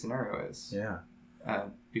worst case scenario is. Yeah.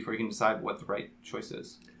 Before you can decide what the right choice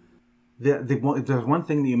is. There's one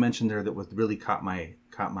thing that you mentioned there that was really caught my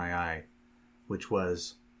eye, which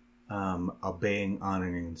was obeying,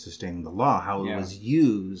 honoring, and sustaining the law. How it was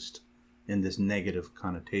used in this negative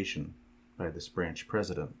connotation by this branch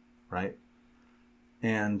president, right?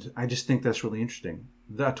 And I just think that's really interesting.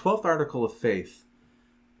 The 12th article of faith,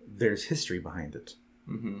 there's history behind it,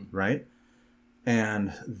 right?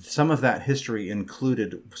 And some of that history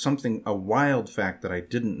included a wild fact that I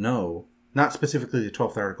didn't know, not specifically the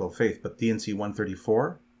 12th article of faith, but DNC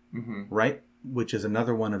 134, right? Which is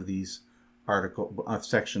another one of these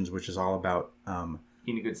sections, which is all about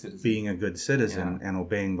being a good citizen and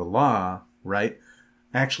obeying the law, right?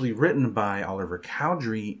 Actually written by Oliver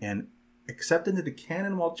Cowdery and accepted into the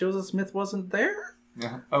canon while Joseph Smith wasn't there?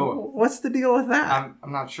 Yeah. Oh, what's the deal with that?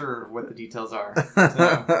 I'm not sure what the details are.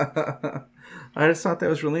 I just thought that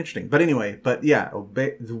was really interesting. But anyway,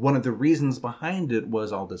 one of the reasons behind it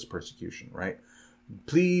was all this persecution, right?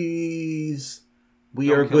 Please,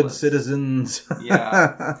 we are good citizens.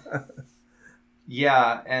 Yeah.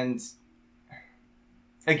 Yeah, and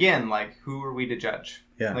again, like, who are we to judge?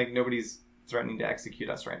 Yeah. Like, nobody's threatening to execute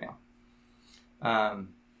us right now.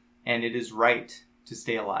 And it is right to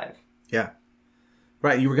stay alive. Yeah.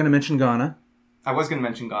 Right, you were going to mention Ghana. I was going to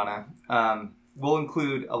mention Ghana. We'll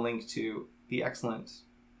include a link to the excellent,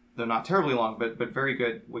 though not terribly long, but very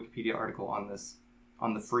good Wikipedia article on this,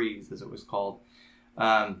 on the freeze, as it was called.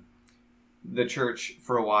 The church,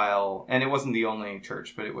 for a while, and it wasn't the only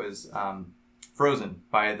church, but it was frozen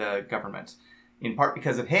by the government, in part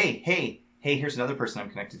because of, hey, here's another person I'm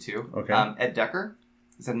connected to. Okay. Ed Decker.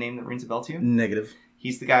 Is that a name that rings a bell to you? Negative.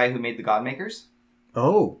 He's the guy who made the God Makers.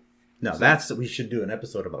 Oh. No, we should do an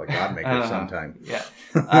episode about the God Makers sometime. Yeah.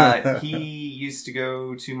 He used to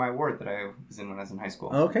go to my ward that I was in when I was in high school.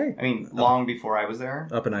 Okay. I mean, long before I was there.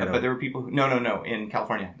 Up in Idaho. But there were people who... No, in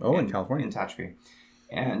California. Oh, in California. In Tehachapi.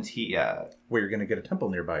 And he... Where you're going to get a temple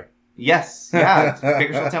nearby. Yes. Yeah.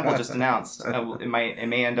 Bakersfield Temple just announced. It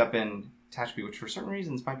may end up in Tehachapi, which for certain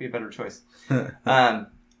reasons might be a better choice.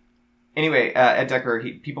 Anyway, Ed Decker,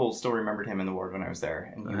 people still remembered him in the ward when I was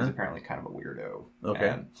there, and he was apparently kind of a weirdo.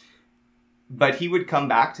 Okay. But he would come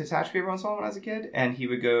back to Tehachapi every once in a while when I was a kid, and he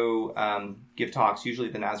would go give talks, usually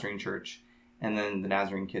at the Nazarene church, and then the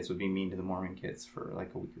Nazarene kids would be mean to the Mormon kids for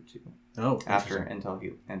like a week or two. Oh, and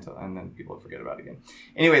then people would forget about it again.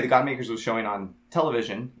 Anyway, the God Makers was showing on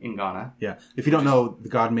television in Ghana. Yeah, if you don't know, the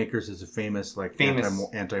God Makers is a famous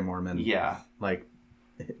anti-Mormon, like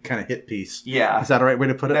kind of hit piece. Yeah, is that the right way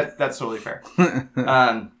to put it? That's totally fair.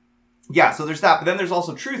 So there's that, but then there's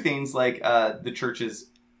also true things like the church's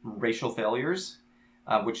racial failures,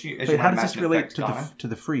 which how does this relate to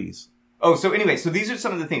the freeze? Oh, so anyway, so these are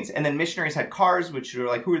some of the things, and then missionaries had cars, which were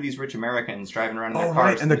like, who are these rich Americans driving around in their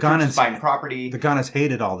cars? Right. And the Ghanans buying property. The Ghanans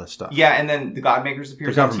hated all this stuff. Yeah, and then the God Makers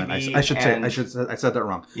appears on TV. I said that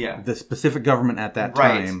wrong. Yeah, the specific government at that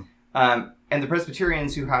time. And the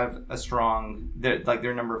Presbyterians who have a strong,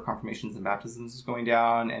 their number of confirmations and baptisms is going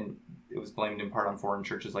down, and it was blamed in part on foreign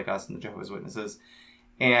churches like us and the Jehovah's Witnesses.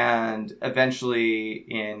 And eventually,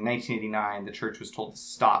 in 1989, the church was told to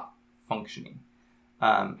stop functioning.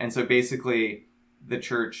 And so basically, the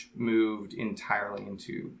church moved entirely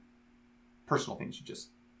into personal things.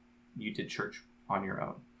 You did church on your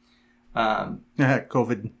own.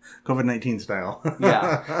 COVID-19 style.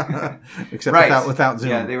 Yeah. Except without Zoom.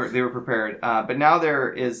 Yeah, they were prepared. But now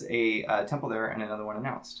there is a temple there and another one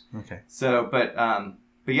announced. Okay. So, but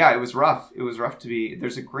yeah, it was rough. It was rough to be.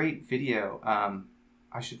 There's a great video.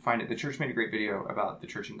 I should find it. The church made a great video about the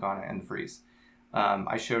church in Ghana and the freeze.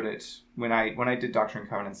 I showed it when I did Doctrine and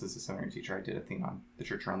Covenants as a seminary teacher. I did a thing on the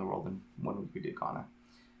church around the world, and 1 week we did Ghana.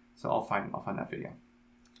 So I'll find that video.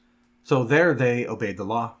 So there they obeyed the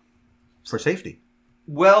law for safety.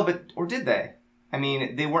 Well, or did they? I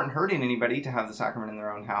mean, they weren't hurting anybody to have the sacrament in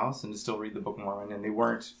their own house and to still read the Book of Mormon, and they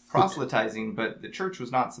weren't proselytizing, but the church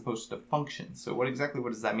was not supposed to function. So what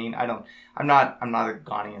does that mean? I'm not a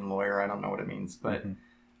Ghanaian lawyer. I don't know what it means, but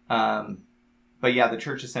but yeah, the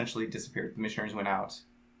church essentially disappeared. The missionaries went out.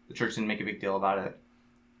 The church didn't make a big deal about it.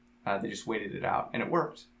 They just waited it out, and it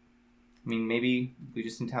worked. I mean, maybe we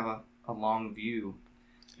just need to have a long view.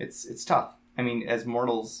 It's tough. I mean, as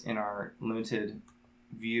mortals in our limited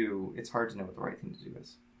view, it's hard to know what the right thing to do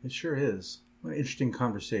is. It sure is. What an interesting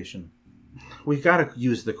conversation. We got to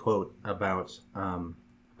use the quote about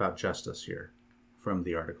justice here from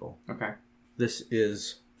the article. Okay. This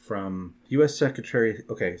is from U.S. Secretary...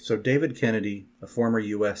 Okay, so David Kennedy, a former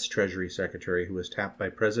U.S. Treasury Secretary who was tapped by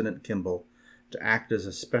President Kimball to act as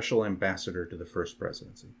a special ambassador to the first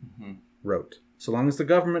presidency, wrote, "So long as the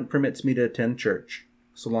government permits me to attend church,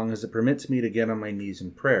 so long as it permits me to get on my knees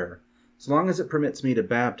in prayer, so long as it permits me to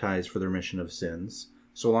baptize for the remission of sins,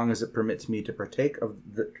 so long as it permits me to partake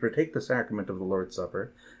the sacrament of the Lord's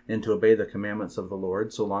Supper and to obey the commandments of the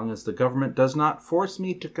Lord, so long as the government does not force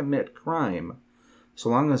me to commit crime, so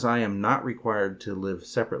long as I am not required to live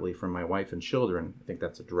separately from my wife and children." I think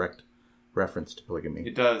that's a direct reference to polygamy.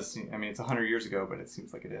 It does. I mean, it's 100 years ago, but it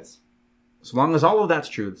seems like it is. So long as all of that's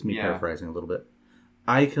true, it's me paraphrasing a little bit,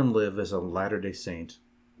 I can live as a Latter-day Saint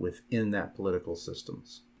within that political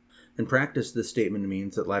systems. In practice, this statement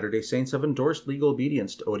means that Latter-day Saints have endorsed legal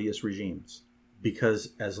obedience to odious regimes.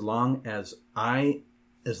 Because as long as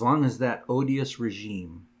that odious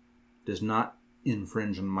regime does not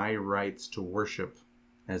infringe on my rights to worship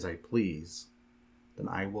as I please, then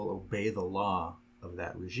I will obey the law of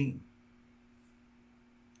that regime.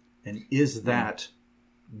 And is that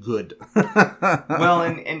good? Well,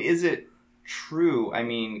 and is it true? I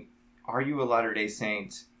mean, are you a Latter-day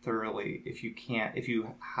Saint thoroughly if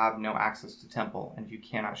you have no access to temple and if you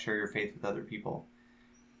cannot share your faith with other people?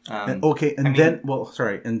 Nate, those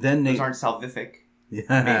aren't salvific,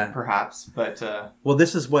 perhaps, but well,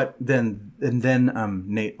 this is what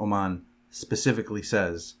Nate Oman specifically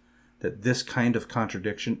says, that this kind of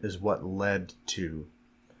contradiction is what led to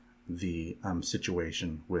the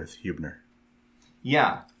situation with Hubner.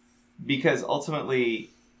 Yeah, because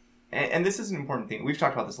ultimately, and this is an important thing, we've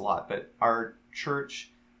talked about this a lot, but our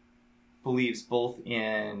church believes both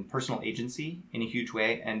in personal agency in a huge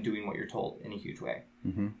way and doing what you're told in a huge way.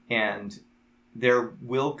 Mm-hmm. And there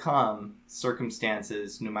will come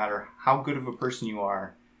circumstances, no matter how good of a person you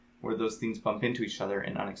are, where those things bump into each other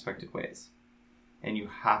in unexpected ways. And you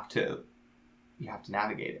have to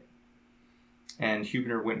navigate it. And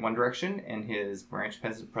Hubner went one direction, and his branch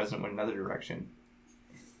president went another direction.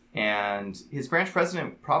 And his branch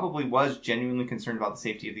president probably was genuinely concerned about the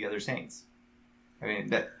safety of the other saints. I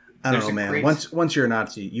mean, I don't know, man. Once you're a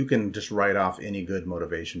Nazi, you can just write off any good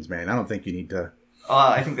motivations, man. I don't think you need to.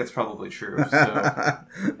 I think that's probably true. So.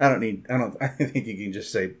 I think you can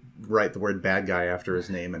just write the word "bad guy" after his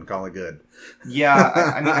name and call it good.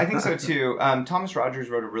 Yeah, I mean, I think so too. Thomas Rogers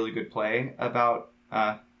wrote a really good play about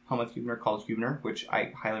Helmuth Hubner called Hubner, which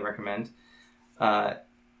I highly recommend.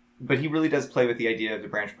 But he really does play with the idea of the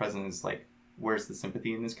branch president is like, where's the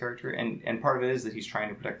sympathy in this character? And part of it is that he's trying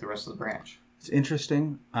to protect the rest of the branch. It's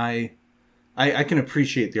interesting. I can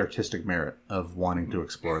appreciate the artistic merit of wanting to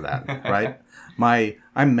explore that, right?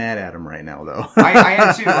 I'm mad at him right now, though. I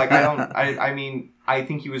am too. Like, I mean, I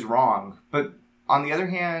think he was wrong. But on the other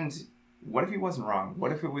hand, what if he wasn't wrong?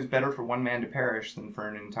 What if it was better for one man to perish than for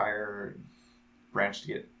an entire branch to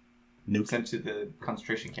get sent to the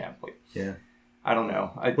concentration camp? Like, yeah. I don't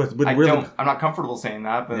know. I'm not comfortable saying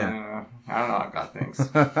that, but I don't know how God thinks.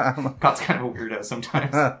 God's kind of a weirdo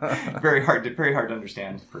sometimes. Very hard to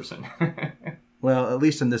understand person. Well, at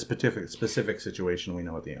least in this specific situation, we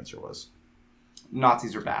know what the answer was.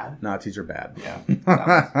 Nazis are bad. Yeah,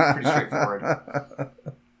 that was pretty straightforward.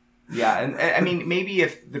 Yeah, and I mean, maybe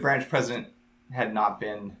if the branch president had not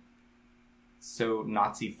been so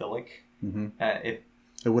Nazi-philic,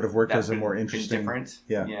 it would have worked as a more interesting... different.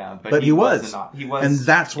 Yeah. But he was. He was. And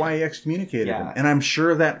that's why he excommunicated him. And I'm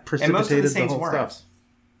sure that precipitated the whole stuff.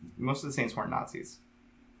 Most of the saints weren't Nazis.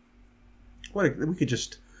 We could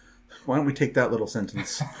just... Why don't we take that little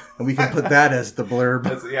sentence and we can put that as the blurb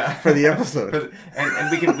for the episode.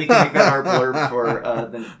 And we can make that our blurb for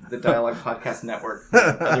the Dialogue Podcast Network.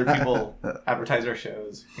 Other people advertise our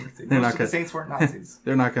shows. The saints weren't Nazis.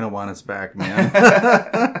 They're not going to want us back,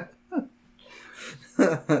 man.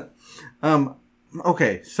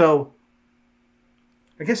 Okay, so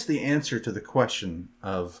I guess the answer to the question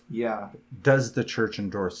of does the church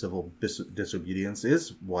endorse civil disobedience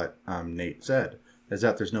is what Nate said, is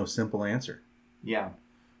that there's no simple answer. Yeah.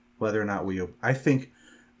 Whether or not I think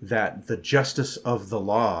that the justice of the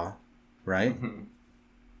law, right,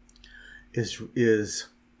 is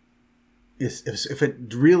if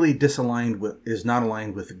it really is not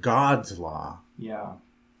aligned with God's law. Yeah.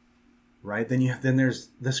 Right? Then there's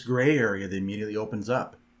this gray area that immediately opens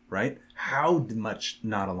up, right? How much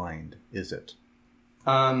not aligned is it?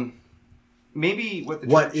 Maybe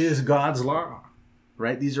what is God's law?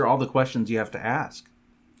 Right? These are all the questions you have to ask.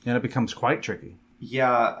 And it becomes quite tricky.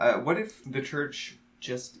 Yeah. What if the church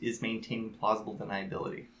just is maintaining plausible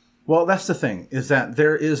deniability? Well, that's the thing, is that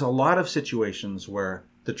there is a lot of situations where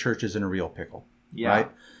the church is in a real pickle. Yeah.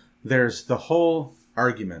 Right? There's the whole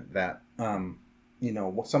argument that, one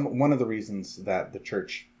of the reasons that the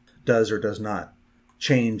church does or does not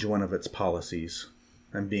change one of its policies,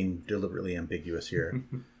 I'm being deliberately ambiguous here,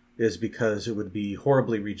 is because it would be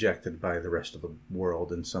horribly rejected by the rest of the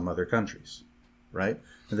world in some other countries, right?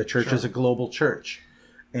 And the church is a global church,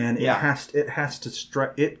 and it has to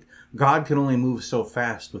strike it. God can only move so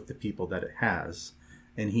fast with the people that it has,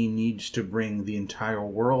 and he needs to bring the entire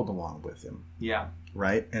world along with him. Yeah.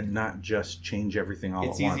 Right? And not just change everything all at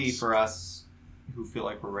once. It's easy for us who feel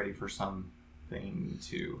like we're ready for something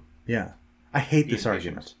to... Yeah. I hate this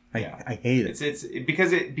argument. I hate it. It's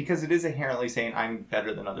because it is inherently saying I'm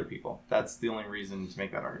better than other people. That's the only reason to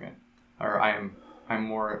make that argument. Or I'm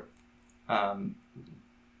more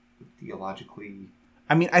theologically...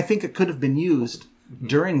 I mean, I think it could have been used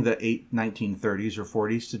during the 1930s or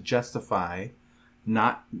 40s to justify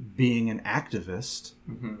not being an activist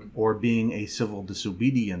or being a civil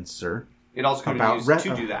disobediencer. It also could have been used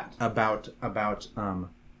to do that. About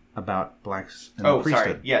blacks and the priesthood.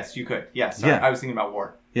 Sorry. Yes, you could. Yes. Sorry. I was thinking about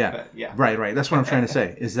war. Yeah. But, yeah. Right. That's what I'm trying to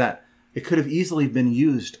say, is that it could have easily been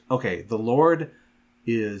used. Okay, the Lord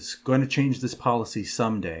is going to change this policy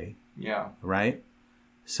someday. Yeah. Right?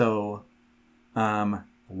 So,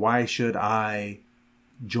 why should I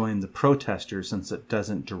join the protesters since it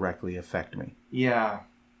doesn't directly affect me? Yeah.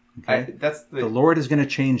 Okay? The Lord is going to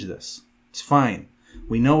change this. It's fine.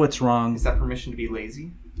 We know it's wrong. Is that permission to be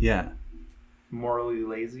lazy? Yeah. Morally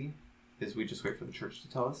lazy? Is we just wait for the church to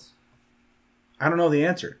tell us? I don't know the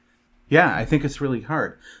answer. Yeah, I think it's really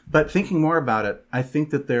hard. But thinking more about it, I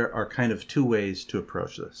think that there are kind of two ways to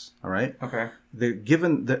approach this. All right? Okay.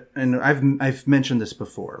 And I've mentioned this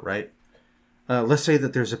before, right? Let's say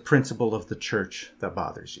that there's a principle of the church that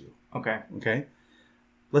bothers you. Okay.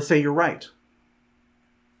 Let's say you're right.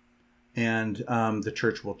 And the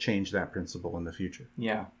church will change that principle in the future.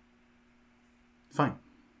 Yeah. Fine.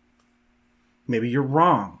 Maybe you're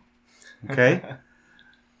wrong. Okay?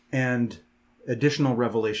 And additional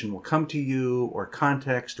revelation will come to you, or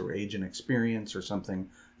context, or age and experience, or something.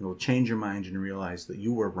 It will change your mind and realize that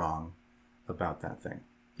you were wrong about that thing.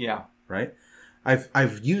 Yeah. Right?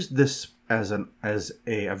 I've used this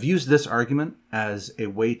I've used this argument as a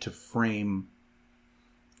way to frame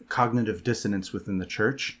cognitive dissonance within the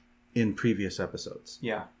church in previous episodes.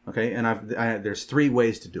 Yeah. Okay. And there's three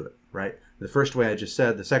ways to do it. Right. The first way I just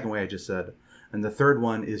said, the second way I just said, and the third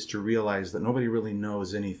one is to realize that nobody really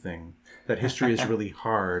knows anything. That history is really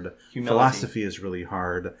hard. Philosophy is really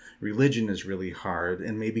hard. Religion is really hard,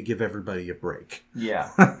 and maybe give everybody a break.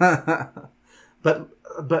 Yeah.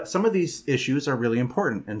 But some of these issues are really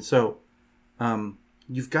important, and so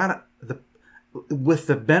you've got with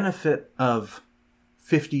the benefit of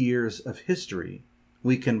 50 years of history,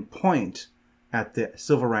 we can point at the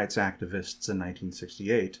civil rights activists in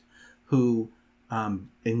 1968 who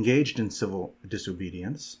engaged in civil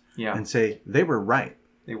disobedience and say they were right.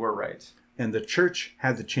 They were right. And the church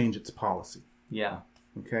had to change its policy. Yeah.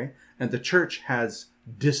 Okay? And the church has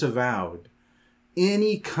disavowed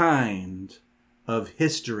any kind of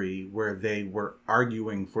history where they were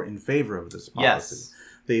arguing in favor of this policy. Yes.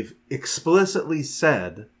 They've explicitly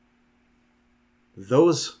said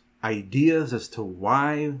those ideas as to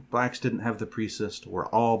why blacks didn't have the priesthood were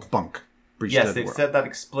all bunk. Yes, they've said that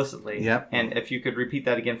explicitly. Yep. And if you could repeat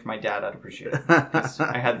that again for my dad, I'd appreciate it.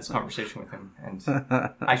 I had this conversation with him, and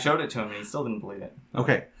I showed it to him, and he still didn't believe it.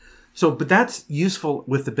 Okay. But that's useful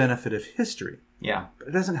with the benefit of history. Yeah. But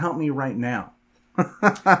it doesn't help me right now.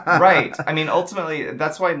 Right. I mean, ultimately,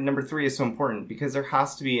 that's why number 3 is so important, because there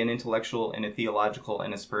has to be an intellectual and a theological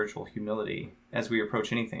and a spiritual humility as we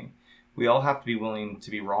approach anything. We all have to be willing to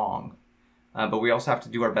be wrong, but we also have to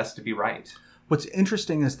do our best to be right. What's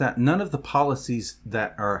interesting is that none of the policies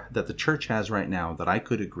that the church has right now that I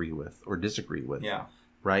could agree with or disagree with,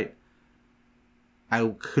 right,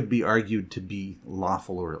 I could be argued to be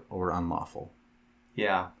lawful or unlawful.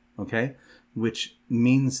 Yeah. Okay? Which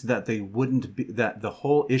means that they wouldn't be, that the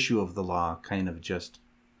whole issue of the law kind of just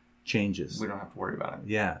changes. We don't have to worry about it.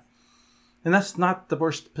 Yeah. And that's not the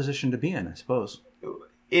worst position to be in, I suppose.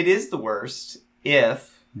 It is the worst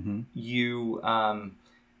if you...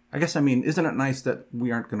 I guess, isn't it nice that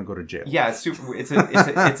we aren't going to go to jail? Yeah, it's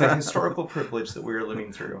a historical privilege that we're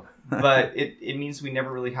living through. But it means we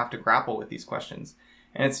never really have to grapple with these questions.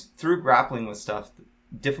 And it's through grappling with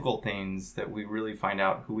difficult things, that we really find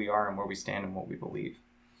out who we are and where we stand and what we believe.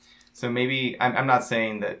 So maybe, I'm not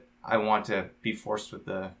saying that I want to be forced with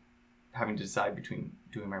the having to decide between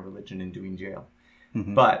doing my religion and doing jail.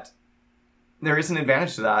 Mm-hmm. But there is an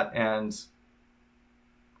advantage to that, and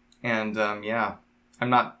yeah, I'm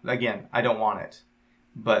not, again, I don't want it.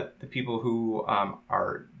 But the people who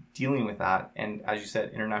are dealing with that, and as you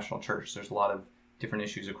said, international church, there's a lot of different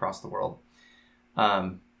issues across the world.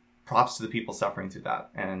 Props to the people suffering through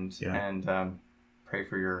that, and pray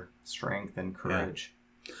for your strength and courage. Yeah.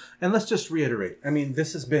 And let's just reiterate. I mean,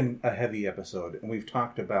 this has been a heavy episode, and we've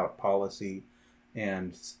talked about policy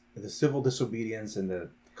and the civil disobedience and the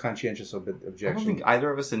conscientious objection. I don't think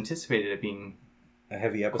either of us anticipated it being a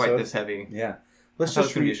heavy episode. Quite this heavy. Yeah. Let's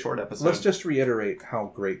just be a short episode. Let's just reiterate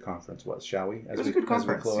how great conference was, shall we? It was a good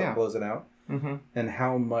conference. As we close it out, mm-hmm. and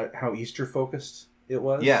how Easter focused it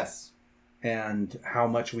was. Yes. And how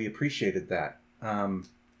much we appreciated that.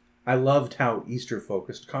 I loved how Easter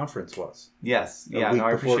focused conference was. Yes. Yeah. No,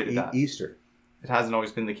 I appreciated that. Easter. It hasn't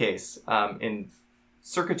always been the case. In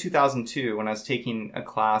circa 2002, when I was taking a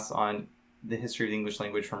class on the history of the English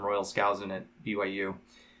language from Royal Skousen at BYU,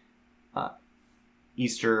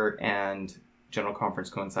 Easter and General Conference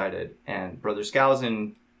coincided, and Brother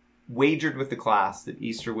Skousen wagered with the class that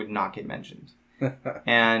Easter would not get mentioned.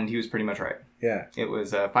 And he was pretty much right. Yeah. It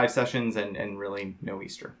was 5 sessions and really no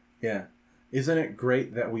Easter. Yeah. Isn't it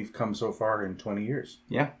great that we've come so far in 20 years?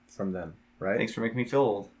 Yeah. From then, right? Thanks for making me feel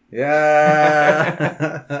old.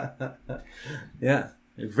 Yeah. Yeah.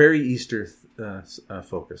 Very Easter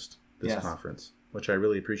focused, this conference, which I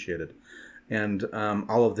really appreciated. And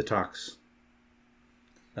all of the talks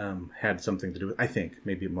had something to do with, I think,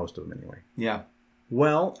 maybe most of them anyway. Yeah.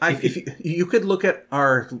 Well, if you could look at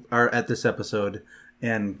our at this episode,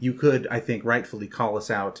 and you could, I think, rightfully call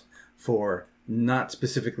us out for not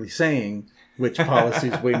specifically saying which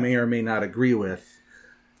policies we may or may not agree with.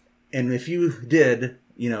 And if you did,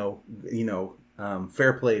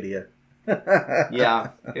 fair play to you.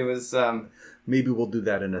 Yeah, it was. Maybe we'll do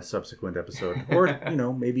that in a subsequent episode,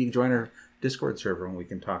 or maybe join our Discord server and we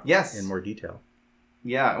can talk in more detail.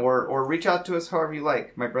 Yeah, or reach out to us however you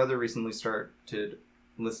like. My brother recently started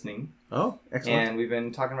listening. Oh, excellent. And we've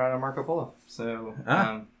been talking about it on Marco Polo. So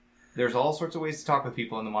there's all sorts of ways to talk with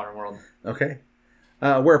people in the modern world. Okay.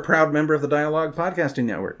 We're a proud member of the Dialogue Podcasting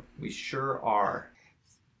Network. We sure are.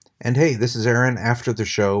 And hey, this is Aaron after the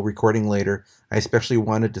show, recording later. I especially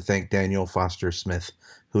wanted to thank Daniel Foster Smith,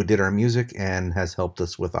 who did our music and has helped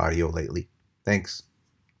us with audio lately. Thanks.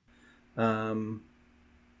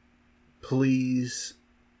 Please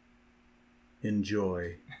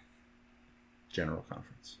enjoy General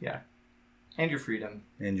Conference. Yeah. And your freedom.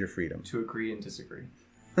 And your freedom. To agree and disagree.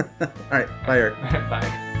 All right. Bye, Eric.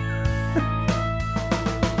 Bye.